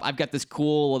stuff up. I've got this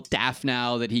cool staff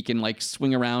now that he can like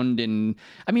swing around. And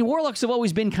I mean, warlocks have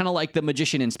always been kind of like the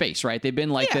magician in space, right? They've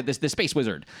been like the space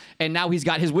wizard, and now he's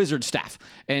got his wizard staff,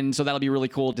 and so that'll be really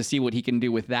cool to see what he can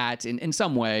do with that in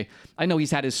some way. I know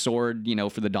he's had his sword,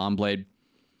 for the Dawnblade.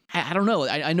 I don't know.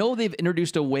 I know they've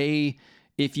introduced a way.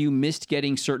 If you missed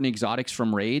getting certain exotics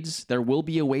from raids, there will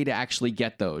be a way to actually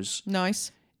get those.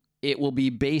 Nice. It will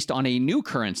be based on a new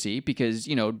currency because,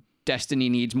 Destiny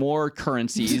needs more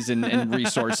currencies and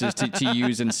resources to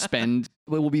use and spend.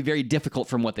 It will be very difficult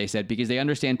from what they said because they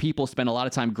understand people spend a lot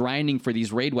of time grinding for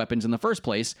these raid weapons in the first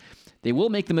place. They will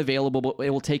make them available, but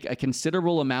it will take a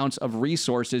considerable amount of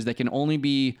resources that can only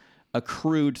be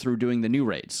accrued through doing the new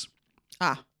raids.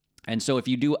 And so if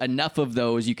you do enough of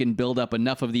those, you can build up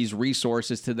enough of these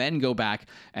resources to then go back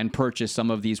and purchase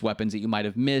some of these weapons that you might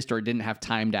have missed or didn't have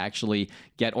time to actually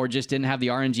get, or just didn't have the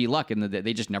RNG luck and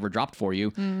they just never dropped for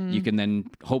you. You can then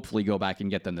hopefully go back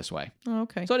and get them this way. Oh,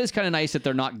 okay. So it is kind of nice that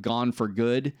they're not gone for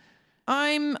good.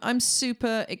 I'm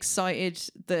super excited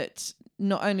that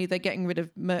not only they're getting rid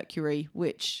of Mercury,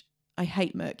 which I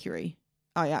hate Mercury.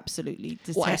 I absolutely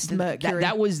detest Mercury.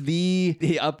 That was the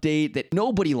update that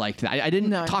nobody liked. I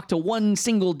didn't talk to one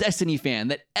single Destiny fan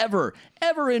that ever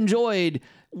enjoyed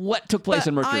what took place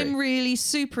in Mercury. I'm really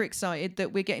super excited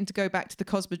that we're getting to go back to the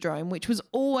Cosmodrome, which was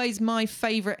always my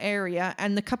favorite area.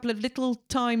 And the couple of little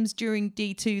times during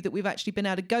D2 that we've actually been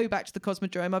able to go back to the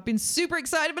Cosmodrome, I've been super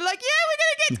excited, but like,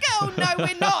 we're going to get to go. No,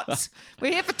 we're not.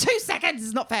 We're here for 2 seconds.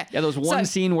 It's not fair. Yeah, there was one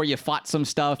scene where you fought some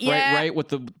stuff, right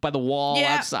by the wall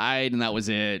outside, and that was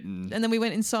it. And then we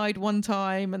went inside one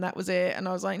time, and that was it. And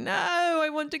I was like, no, I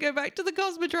want to go back to the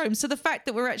Cosmodrome. So the fact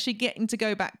that we're actually getting to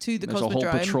go back to the Cosmodrome, there's a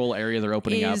whole patrol area they're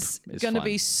opening is going to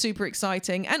be super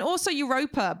exciting. And also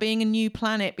Europa being a new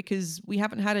planet, because we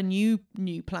haven't had a new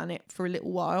planet for a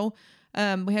little while.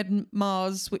 We had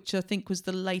Mars, which I think was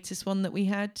the latest one that we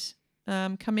had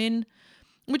come in.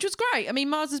 which was great. I mean,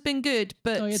 Mars has been good,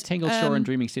 but... Oh, yeah, Tangled Shore and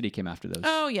Dreaming City came after those.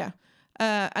 Oh, yeah.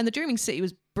 And the Dreaming City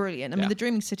was brilliant. I mean, the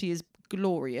Dreaming City is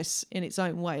glorious in its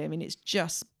own way. I mean, it's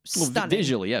just stunning.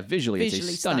 Visually, it's a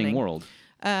stunning world.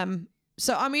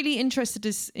 So I'm really interested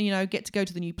to, get to go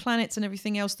to the new planets and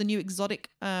everything else. The new exotic,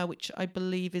 which I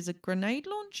believe is a grenade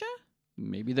launcher.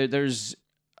 Maybe there's...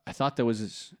 I thought there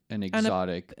was an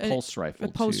exotic pulse rifle.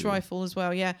 A pulse rifle as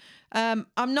well, yeah. I'm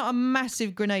not a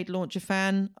massive grenade launcher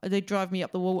fan. They drive me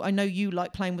up the wall. I know you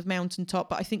like playing with Mountaintop,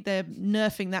 but I think they're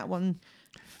nerfing that one,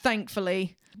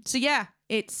 thankfully. So yeah,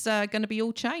 it's going to be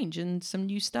all change and some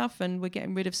new stuff, and we're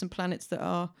getting rid of some planets that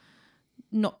are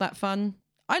not that fun.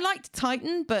 I liked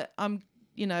Titan, but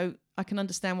I can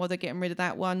understand why they're getting rid of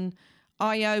that one.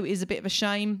 Io is a bit of a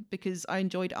shame because I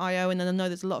enjoyed Io, and then I know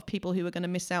there's a lot of people who are going to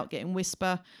miss out getting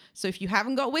Whisper. So if you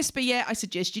haven't got Whisper yet, I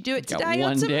suggest you do it today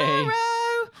or tomorrow.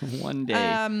 One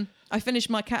day. I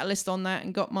finished my catalyst on that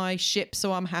and got my ship,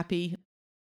 so I'm happy.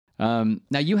 Now,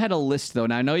 you had a list, though.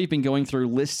 Now, I know you've been going through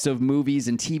lists of movies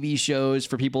and TV shows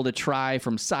for people to try,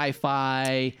 from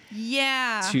sci-fi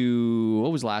to...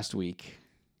 What was last week?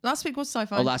 Last week was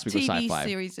sci-fi. Oh, last week was sci-fi.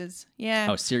 TV series. Yeah.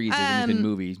 Oh, series and even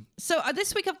movies. So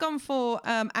this week I've gone for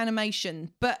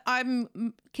animation, but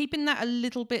I'm keeping that a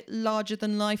little bit larger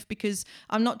than life because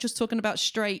I'm not just talking about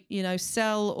straight,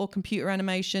 cell or computer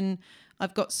animation.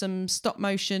 I've got some stop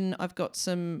motion. I've got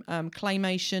some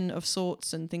claymation of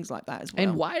sorts and things like that as well.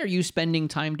 And why are you spending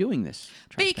time doing this?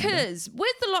 Because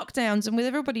with the lockdowns and with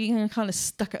everybody kind of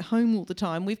stuck at home all the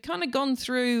time, we've kind of gone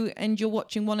through and you're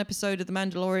watching one episode of The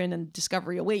Mandalorian and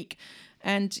Discovery a week.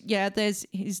 And yeah, there's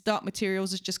his Dark Materials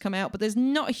has just come out, but there's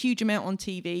not a huge amount on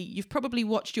TV. You've probably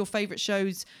watched your favorite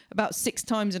shows about 6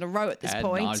 times in a row at this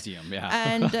point. Ad nauseum, yeah.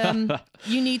 And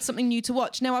you need something new to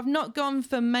watch. Now, I've not gone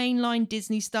for mainline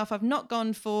Disney stuff. I've not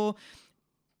gone for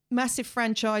massive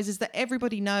franchises that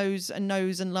everybody knows and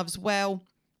loves well,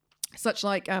 such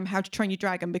like How to Train Your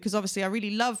Dragon, because obviously I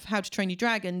really love How to Train Your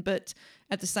Dragon, but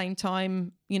at the same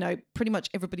time, pretty much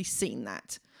everybody's seen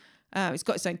that. It's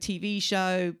got its own TV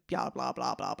show, blah, blah,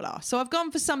 blah, blah, blah. So I've gone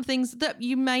for some things that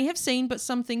you may have seen, but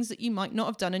some things that you might not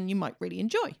have done and you might really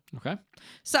enjoy. Okay.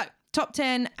 So, top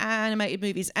 10 animated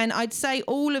movies. And I'd say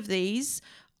all of these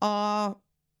are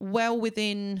well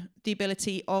within the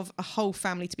ability of a whole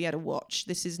family to be able to watch.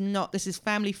 This is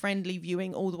family-friendly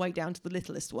viewing all the way down to the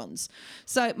littlest ones.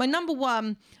 So, my number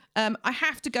one... I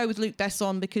have to go with Luc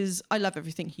Besson because I love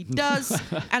everything he does,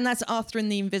 and that's Arthur and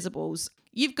the Invisibles.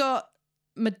 You've got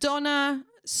Madonna,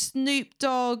 Snoop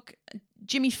Dogg,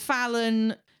 Jimmy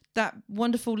Fallon, that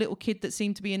wonderful little kid that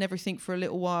seemed to be in everything for a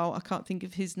little while. I can't think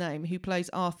of his name, who plays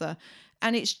Arthur.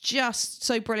 And it's just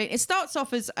so brilliant. It starts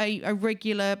off as a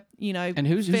regular, And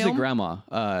who's the grandma?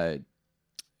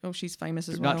 Oh, she's famous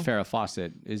as well. Not Farrah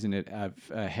Fawcett, isn't it?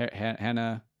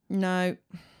 Hannah? No.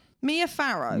 Mia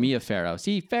Farrow.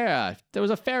 See, Farrah. There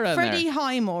was a Farrah in there. Freddie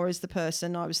Highmore is the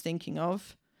person I was thinking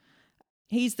of.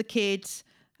 He's the kid.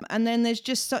 And then there's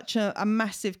just such a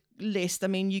massive list. I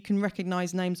mean, you can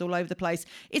recognize names all over the place.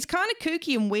 It's kind of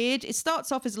kooky and weird. It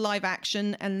starts off as live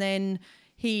action, and then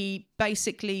he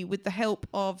basically, with the help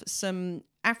of some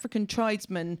African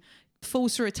tribesmen,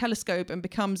 falls through a telescope and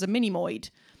becomes a minimoid,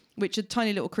 which are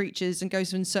tiny little creatures, and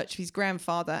goes in search of his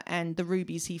grandfather and the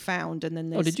rubies he found. And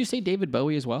then there's... Oh, did you say David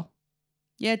Bowie as well?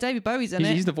 Yeah, David Bowie's in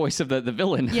it. He's the voice of the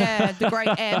villain. Yeah, the great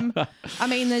M. I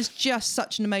mean, there's just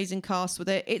such an amazing cast with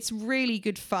it. It's really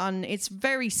good fun. It's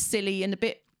very silly and a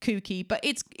bit kooky, but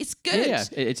it's good. Yeah,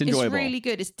 it's enjoyable. It's really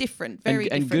good. It's different, very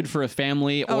different. And good for a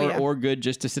family or good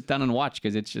just to sit down and watch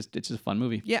because it's just a fun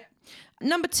movie. Yeah.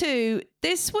 Number 2,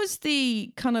 this was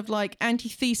the kind of like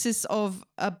antithesis of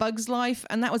A Bug's Life,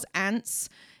 and that was Ants.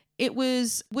 It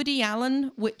was Woody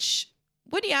Allen, which...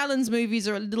 Woody Allen's movies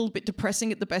are a little bit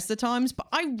depressing at the best of times, but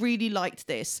I really liked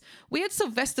this. We had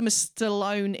Sylvester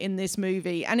Stallone in this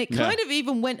movie, and it kind of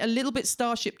even went a little bit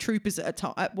Starship Troopers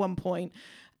at one point.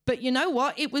 But you know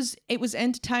what? It was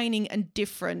entertaining and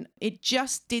different. It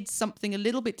just did something a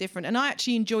little bit different, and I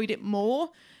actually enjoyed it more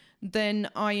than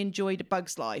I enjoyed A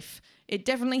Bug's Life. It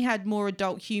definitely had more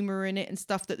adult humor in it and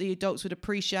stuff that the adults would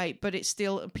appreciate, but it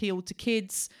still appealed to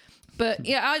kids. But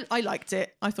yeah, I liked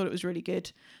it. I thought it was really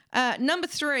good. Number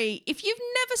 3, if you've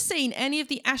never seen any of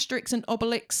the Asterix and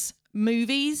Obelix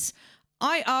movies,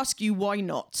 I ask you why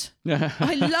not?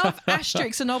 I love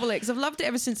Asterix and Obelix. I've loved it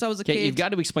ever since I was a kid. You've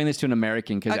got to explain this to an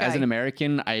American because as an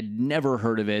American, I'd never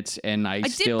heard of it, and I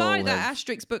did buy that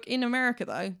Asterix book in America,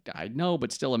 though. I know,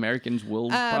 but still, Americans will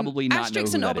probably not know who that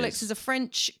is. Asterix and Obelix is a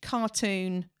French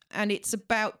cartoon, and it's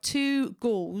about 2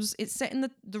 Gauls. It's set in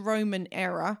the Roman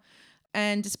era,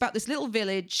 and it's about this little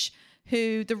village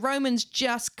who the Romans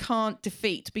just can't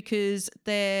defeat because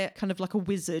they're kind of like a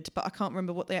wizard, but I can't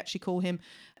remember what they actually call him.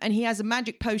 And he has a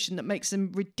magic potion that makes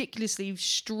him ridiculously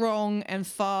strong and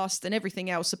fast and everything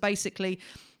else. So basically,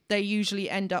 they usually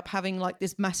end up having like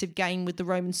this massive game with the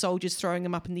Roman soldiers, throwing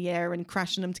them up in the air and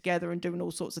crashing them together and doing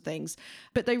all sorts of things.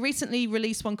 But they recently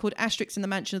released one called Asterix in the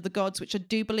Mansion of the Gods, which I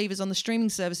do believe is on the streaming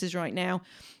services right now.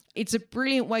 It's a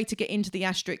brilliant way to get into the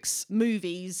Asterix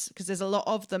movies because there's a lot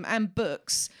of them and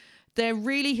books. They're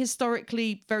really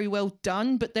historically very well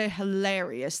done, but they're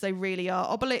hilarious. They really are.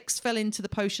 Obelix fell into the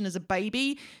potion as a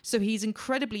baby, so he's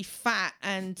incredibly fat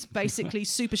and basically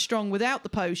super strong without the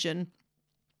potion,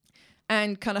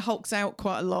 and kind of hulks out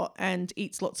quite a lot and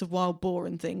eats lots of wild boar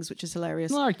and things, which is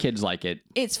hilarious. Well, our kids like it.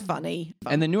 It's funny.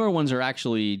 And the newer ones are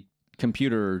actually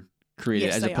computer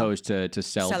created as opposed to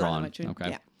cell drawn. Okay.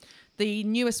 Yeah. The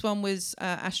newest one was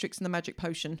Asterix and the Magic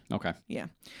Potion. Okay. Yeah.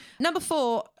 Number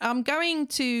 4, I'm going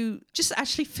to just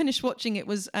actually finish watching it,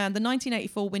 was the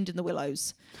 1984 Wind in the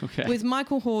Willows. Okay. With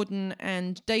Michael Hordern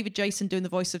and David Jason doing the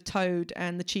voice of Toad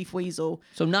and the Chief Weasel.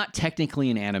 So not technically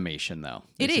an animation, though.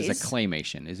 This is a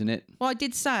claymation, isn't it? Well, I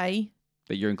did say...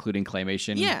 That you're including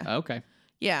claymation? Yeah. Okay.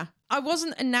 Yeah. I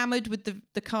wasn't enamored with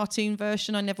the cartoon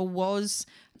version. I never was.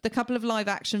 The couple of live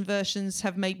action versions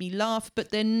have made me laugh,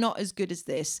 but they're not as good as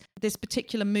this. This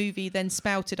particular movie then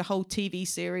spouted a whole TV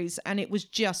series, and it was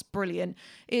just brilliant.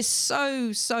 It's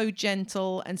so, so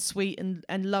gentle and sweet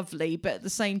and lovely, but at the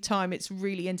same time, it's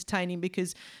really entertaining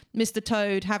because Mr.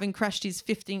 Toad, having crashed his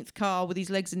 15th car with his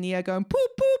legs in the air going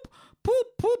poop, poop,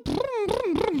 poop, poop, brum,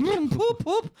 brum, brum, brum, poop,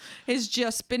 poop, has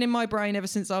just been in my brain ever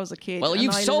since I was a kid. Well,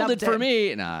 you've sold it for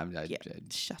me.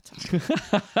 Shut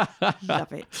up.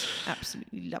 Love it.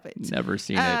 Absolutely love it. Never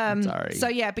seen it. Sorry. So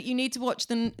yeah, but you need to watch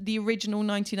the original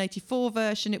 1984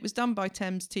 version. It was done by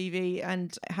Thames TV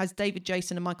and it has David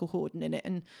Jason and Michael Hordern in it.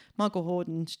 And Michael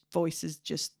Hordern's voice is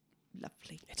just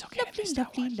lovely. It's okay.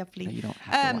 Lovely. No, you don't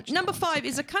have to watch number 5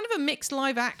 is a kind of a mixed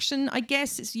live action. I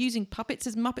guess it's using puppets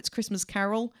as Muppets Christmas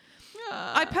Carol.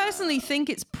 I personally think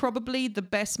it's probably the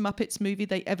best Muppets movie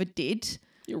they ever did.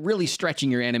 You're really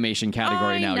stretching your animation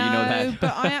category now. You know that.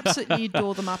 But I absolutely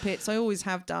adore the Muppets. I always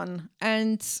have done.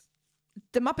 And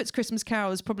the Muppets Christmas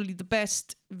Carol is probably the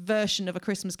best version of a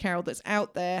Christmas Carol that's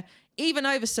out there, even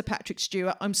over Sir Patrick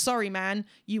Stewart. I'm sorry, man.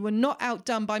 You were not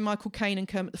outdone by Michael Caine and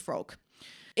Kermit the Frog.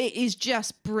 It is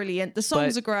just brilliant. The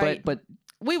songs are great. But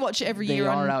we watch it every year. They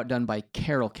are outdone by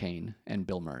Carol Kane and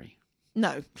Bill Murray.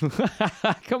 No.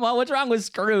 Come on, what's wrong with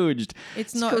Scrooged?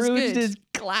 It's not Scrooged as good. is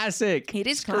classic. It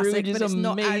is Scrooge classic, is but it's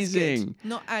not amazing. as good.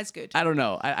 Not as good. I don't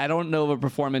know. I don't know of a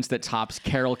performance that tops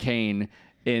Carol Kane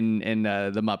in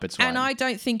the Muppets one. And I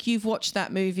don't think you've watched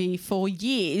that movie for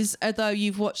years, although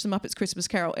you've watched the Muppets Christmas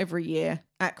Carol every year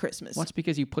at Christmas. Well, that's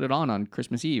because you put it on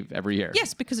Christmas Eve every year.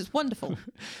 Yes, because it's wonderful.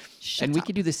 And we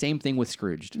could do the same thing with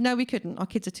Scrooged. No, we couldn't. Our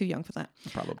kids are too young for that.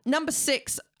 Probably. Number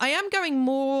 6, I am going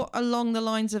more along the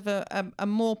lines of a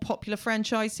more popular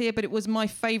franchise here, but it was my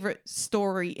favourite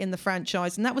story in the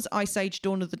franchise, and that was Ice Age: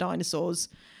 Dawn of the Dinosaurs.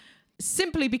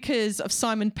 Simply because of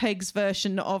Simon Pegg's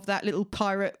version of that little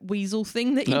pirate weasel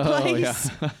thing that he plays.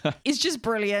 Yeah. It's just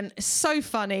brilliant. It's so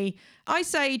funny.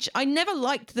 Ice Age, I never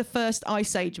liked the first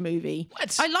Ice Age movie.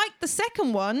 What? I liked the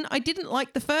second one. I didn't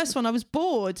like the first one. I was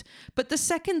bored. But the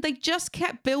second, they just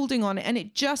kept building on it, and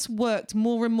it just worked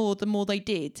more and more the more they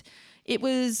did. It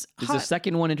was... Does the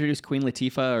second one introduce Queen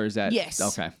Latifah, or is that... Yes.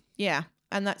 Okay. Yeah.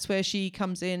 And that's where she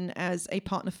comes in as a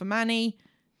partner for Manny.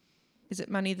 Is it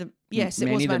Manny the... Yes, it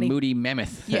was Manny. Manny the Moody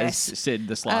Mammoth, yes. as Sid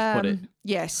the Sloth put it.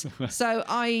 Yes. So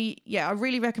I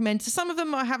really recommend. Some of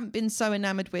them I haven't been so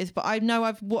enamored with, but I know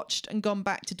I've watched and gone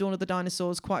back to Dawn of the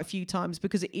Dinosaurs quite a few times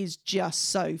because it is just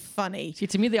so funny. See,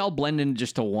 to me, they all blend into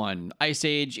just to one. Ice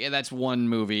Age, yeah, that's one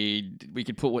movie. We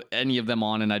could put any of them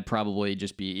on and I'd probably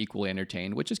just be equally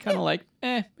entertained, which is kind of like,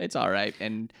 it's all right.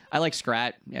 And I like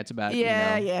Scrat. Yeah, it's about,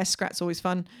 Yeah, Scrat's always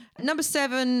fun. Number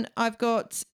 7, I've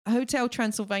got Hotel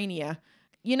Transylvania.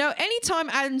 You know, anytime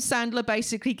Adam Sandler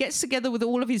basically gets together with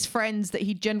all of his friends that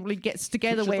he generally gets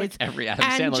together with, like every Adam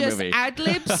Sandler movie, and just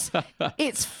ad-libs,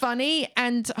 it's funny.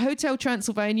 And Hotel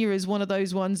Transylvania is one of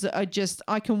those ones that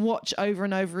I can watch over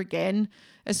and over again,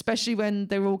 especially when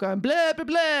they're all going blah, blah,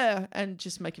 blah, and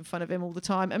just making fun of him all the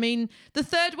time. I mean, the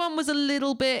third one was a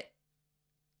little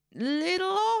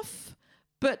off,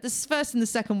 but the first and the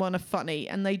second one are funny,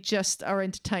 and they just are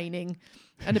entertaining.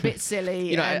 and a bit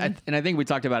silly. And I think we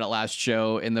talked about it last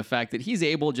show in the fact that he's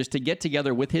able just to get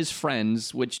together with his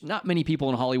friends, which not many people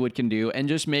in Hollywood can do, and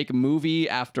just make movie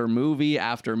after movie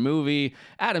after movie.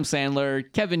 Adam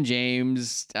Sandler, Kevin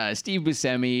James, Steve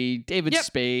Buscemi, David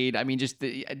Spade. I mean, just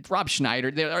Rob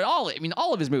Schneider. They're all. I mean,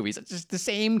 all of his movies. It's just the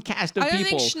same cast of people. I don't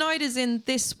think Schneider's in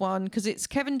this one because it's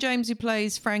Kevin James who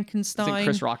plays Frankenstein. Isn't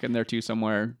Chris Rock in there too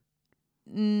somewhere?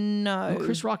 No.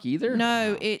 Chris Rock either?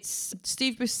 No, it's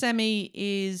Steve Buscemi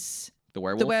is the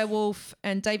werewolf,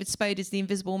 and David Spade is the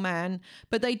Invisible Man.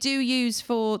 But they do use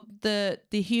for the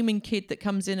human kid that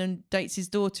comes in and dates his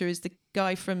daughter is the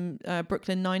guy from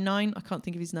Brooklyn Nine-Nine. I can't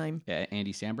think of his name. Yeah,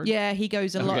 Andy Samberg? Yeah, he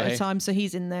goes a lot of the time, so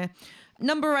he's in there.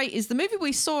 Number 8 is the movie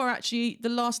we saw actually the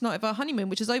last night of our honeymoon,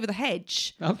 which is Over the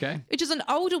Hedge. Okay. Which is an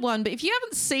older one, but if you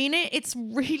haven't seen it, it's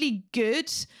really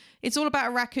good. It's all about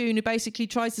a raccoon who basically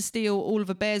tries to steal all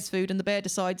of a bear's food, and the bear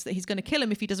decides that he's going to kill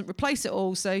him if he doesn't replace it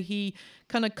all. So he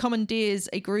kind of commandeers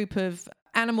a group of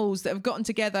animals that have gotten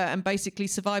together and basically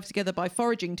survived together by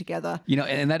foraging together. You know,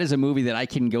 and that is a movie that I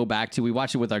can go back to. We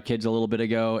watched it with our kids a little bit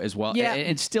ago as well. Yeah.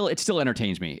 It still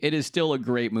entertains me. It is still a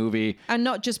great movie. And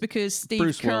not just because Steve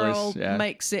Bruce Carroll Willis,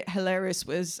 makes it hilarious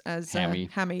as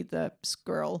Hammy the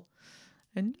squirrel.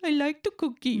 And I like the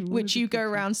cookie, which you go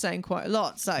around saying quite a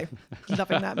lot. So,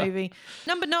 loving that movie.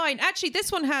 Number 9. Actually,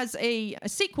 this one has a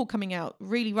sequel coming out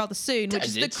really rather soon, which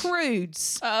is The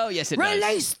Croods. Oh, yes, it does.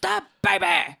 Release the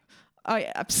baby!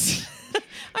 I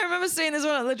remember seeing this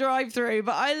one at the drive-thru,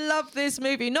 but I love this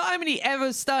movie. Not only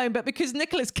Emma Stone, but because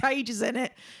Nicolas Cage is in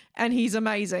it, and he's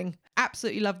amazing.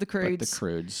 Absolutely love The Croods. But The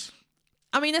Croods.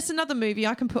 I mean, that's another movie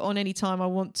I can put on any time I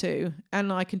want to,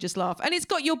 and I can just laugh. And it's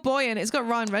got your boy in it. It's got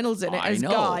Ryan Reynolds in it as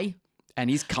Guy. And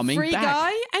he's coming Free back.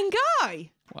 Guy and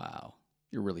Guy. Wow.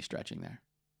 You're really stretching there.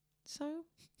 So,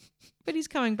 but he's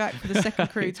coming back for the second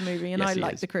Croods movie, and Yes, I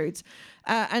like The Croods.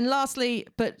 And lastly,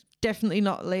 but definitely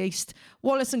not least,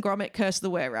 Wallace and Gromit, Curse of the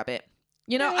Were-Rabbit.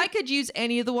 You know, I could use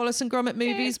any of the Wallace and Gromit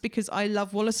movies because I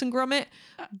love Wallace and Gromit,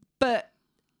 but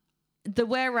The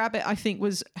Were-Rabbit, I think,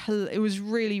 was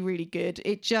really, really good.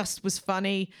 It just was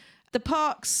funny. The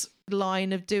Parks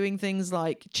line of doing things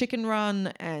like Chicken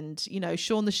Run and, you know,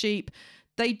 Shaun the Sheep,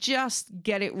 they just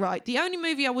get it right. The only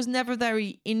movie I was never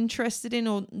very interested in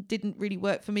or didn't really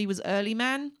work for me was Early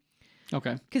Man.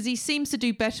 Okay. Because he seems to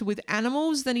do better with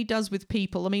animals than he does with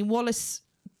people. I mean, Wallace,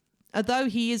 although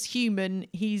he is human,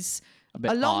 he's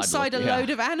alongside a load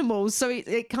of animals, so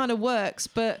it kind of works.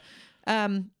 But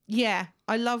yeah,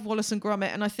 I love Wallace and Gromit,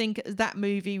 and I think that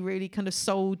movie really kind of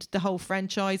sold the whole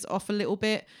franchise off a little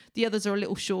bit. The others are a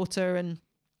little shorter, and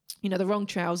you know, The Wrong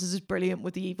Trousers is brilliant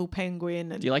with the evil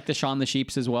penguin. And do you like the Shaun the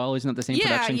Sheeps as well? Isn't that the same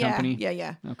production company?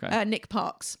 Yeah. Okay. Nick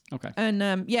Parks. Okay. And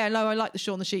I like the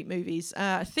Shaun the Sheep movies.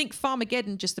 I think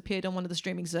Farmageddon just appeared on one of the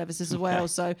streaming services as well.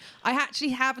 So I actually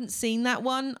haven't seen that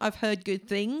one. I've heard good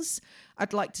things.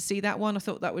 I'd like to see that one. I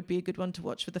thought that would be a good one to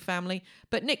watch for the family.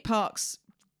 But Nick Parks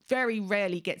very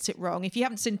rarely gets it wrong. If you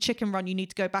haven't seen Chicken Run, you need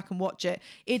to go back and watch it.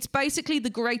 It's basically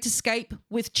The Great Escape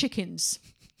with chickens.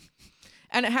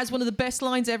 And it has one of the best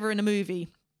lines ever in a movie.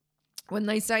 When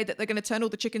they say that they're going to turn all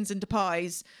the chickens into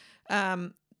pies,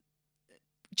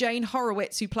 Jane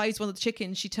Horowitz, who plays one of the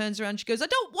chickens, she turns around, she goes, "I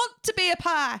don't want to be a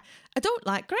pie. I don't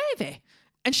like gravy."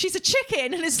 And she's a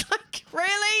chicken, and it's like,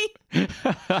 really?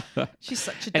 She's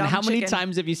such a dumb And how many chicken.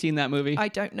 times have you seen that movie? I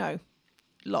don't know.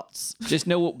 Lots. Just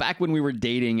know, back when we were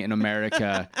dating in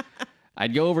America,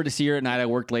 I'd go over to see her at night. I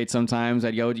worked late sometimes.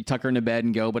 I'd go tuck her into bed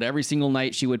and go. But every single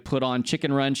night she would put on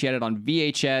Chicken Run. She had it on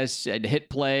VHS. I'd hit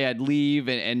play. I'd leave.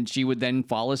 And she would then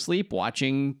fall asleep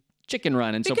watching Chicken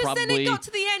Run. And because so probably... then it got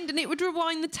to the end and it would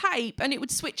rewind the tape and it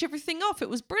would switch everything off. It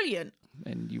was brilliant.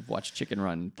 And you've watched Chicken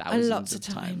Run thousands lots of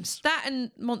times. That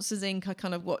and Monsters, Inc. I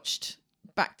kind of watched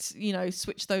back to,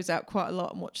 switched those out quite a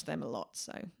lot and watched them a lot.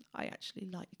 So I actually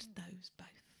liked those both.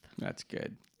 That's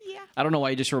good. Yeah. I don't know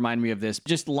why you just remind me of this.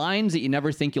 Just lines that you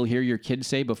never think you'll hear your kids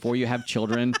say before you have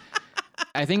children.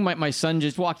 I think my son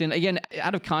just walked in. Again,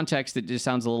 out of context, it just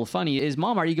sounds a little funny. Is,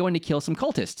 "Mom, are you going to kill some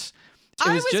cultists?"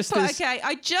 I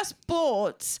just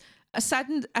bought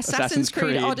Assassin's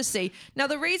Creed Odyssey. Now,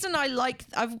 the reason I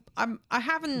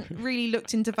haven't really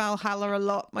looked into Valhalla a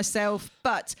lot myself,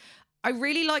 but I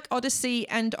really like Odyssey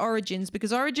and Origins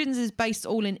because Origins is based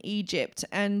all in Egypt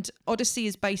and Odyssey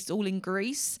is based all in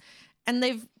Greece. And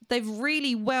they've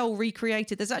really well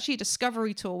recreated. There's actually a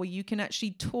Discovery tour where you can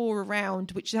actually tour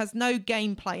around, which has no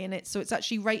gameplay in it. So it's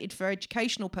actually rated for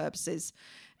educational purposes.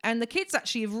 And the kids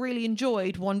actually have really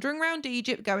enjoyed wandering around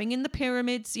Egypt, going in the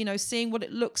pyramids, seeing what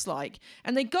it looks like.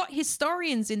 And they got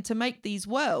historians in to make these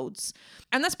worlds.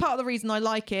 And that's part of the reason I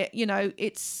like it.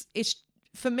 It's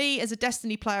for me as a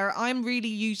Destiny player, I'm really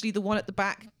usually the one at the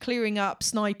back, clearing up,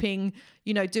 sniping,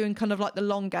 doing kind of like the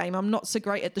long game. I'm not so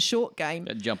great at the short game.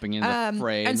 Jumping in the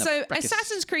fray. And so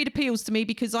Assassin's Creed appeals to me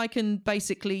because I can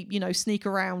basically, sneak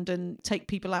around and take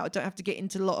people out. I don't have to get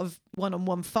into a lot of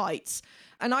one-on-one fights.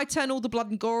 And I turn all the blood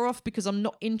and gore off because I'm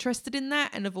not interested in that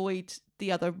and avoid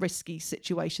the other risky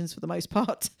situations for the most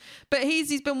part. But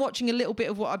he's been watching a little bit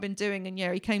of what I've been doing, and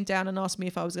he came down and asked me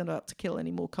if I was going to have to kill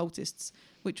any more cultists,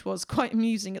 which was quite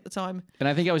amusing at the time. And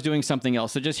I think I was doing something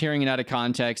else. So just hearing it out of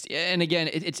context. And again,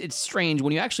 it's strange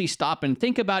when you actually stop and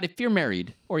think about if you're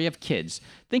married or you have kids.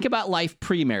 Think about life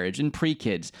pre-marriage and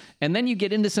pre-kids. And then you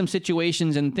get into some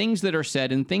situations and things that are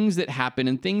said and things that happen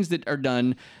and things that are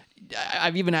done.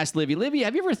 I've even asked Livy,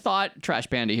 have you ever thought, Trash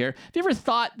Panda here, have you ever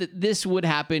thought that this would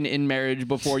happen in marriage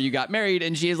before you got married?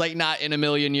 And she is like, not in a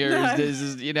million years. No. This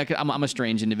is, I'm a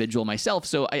strange individual myself.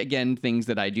 So again, things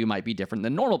that I do might be different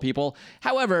than normal people.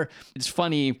 However, it's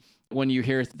funny when you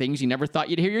hear things you never thought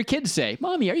you'd hear your kids say.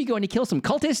 Mommy, are you going to kill some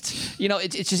cultists?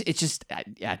 It's just,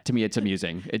 to me, it's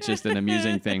amusing. It's just an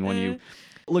amusing thing when you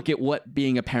look at what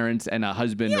being a parent and a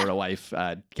husband or a wife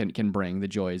can bring, the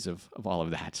joys of all of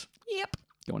that. Yep.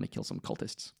 Going to kill some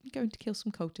cultists. Going to kill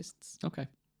some cultists. Okay.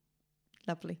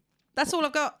 Lovely. That's all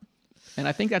I've got. And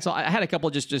I think that's all. I had a couple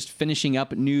just finishing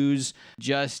up news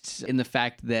just in the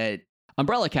fact that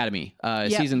Umbrella Academy,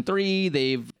 Season 3,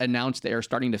 they've announced they're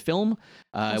starting to film,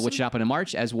 awesome. Which happened in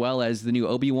March, as well as the new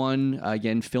Obi-Wan,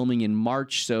 again, filming in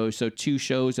March. So 2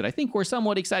 shows that I think we're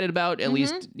somewhat excited about. At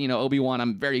least, Obi-Wan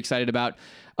I'm very excited about.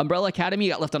 Umbrella Academy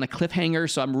got left on a cliffhanger,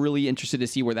 so I'm really interested to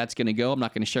see where that's going to go. I'm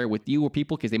not going to share it with you or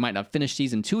people because they might not finish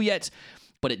Season 2 yet,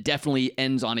 but it definitely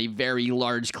ends on a very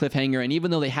large cliffhanger. And even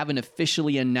though they haven't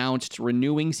officially announced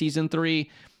renewing Season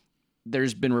 3,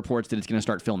 there's been reports that it's going to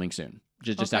start filming soon,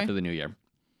 just after the new year.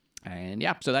 And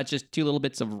yeah, so that's just 2 little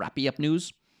bits of wrappy up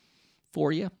news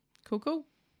for you. Cool.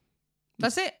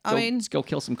 That's it. Let's go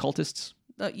kill some cultists.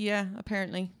 Yeah,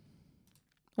 apparently.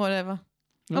 Whatever.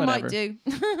 I might do.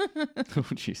 Oh,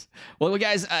 jeez. Well,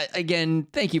 guys, again,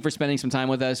 thank you for spending some time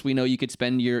with us. We know you could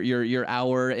spend your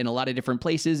hour in a lot of different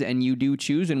places, and you do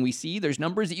choose, and we see there's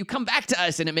numbers that you come back to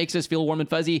us, and it makes us feel warm and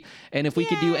fuzzy. And if we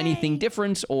could do anything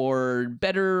different or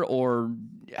better or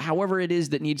however it is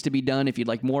that needs to be done, if you'd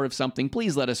like more of something,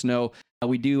 please let us know.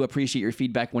 We do appreciate your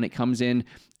feedback when it comes in,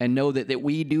 and know that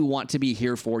we do want to be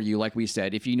here for you. Like we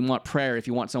said, if you want prayer, if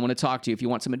you want someone to talk to, if you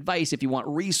want some advice, if you want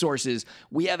resources,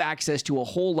 we have access to a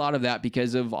whole lot of that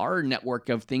because of our network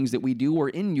of things that we do. We're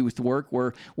in youth work,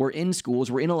 we're in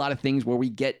schools, we're in a lot of things where we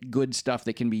get good stuff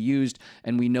that can be used,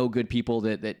 and we know good people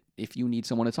that if you need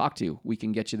someone to talk to, we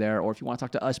can get you there. Or if you want to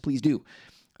talk to us, please do.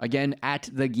 Again, at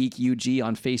The Geek UG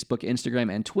on Facebook,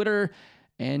 Instagram, and Twitter.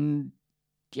 And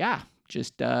yeah,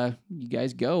 just you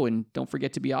guys go, and don't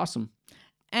forget to be awesome.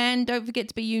 And don't forget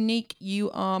to be unique.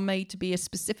 You are made to be a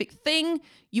specific thing.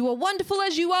 You are wonderful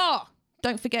as you are.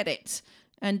 Don't forget it.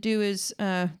 And do as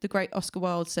the great Oscar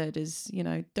Wilde said,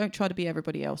 don't try to be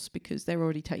everybody else because they're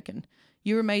already taken.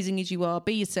 You're amazing as you are.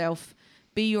 Be yourself.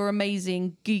 Be your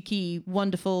amazing, geeky,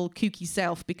 wonderful, kooky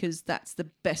self, because that's the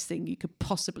best thing you could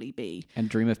possibly be. And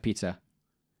dream of pizza.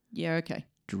 Yeah, okay.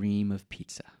 Dream of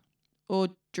pizza. Or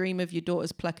dream of your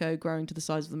daughter's pleco growing to the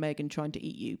size of the Meg and trying to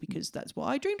eat you, because that's what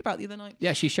I dreamed about the other night.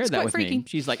 Yeah, she shared that with me.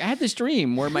 She's like, I had this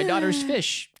dream where my daughter's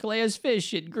fish, Kalea's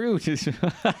fish, it grew.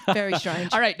 Very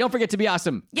strange. All right, don't forget to be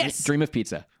awesome. Yes. Dream of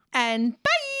pizza. And bye.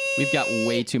 We've got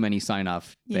way too many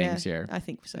sign-off things here. I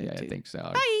think so, Yeah, too. I think so.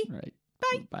 Bye. All right.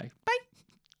 Bye. Bye. Bye.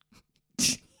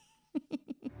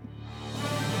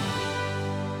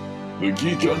 The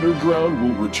Geek Underground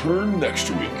will return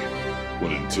next week.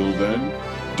 But until then,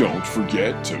 don't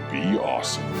forget to be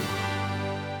awesome.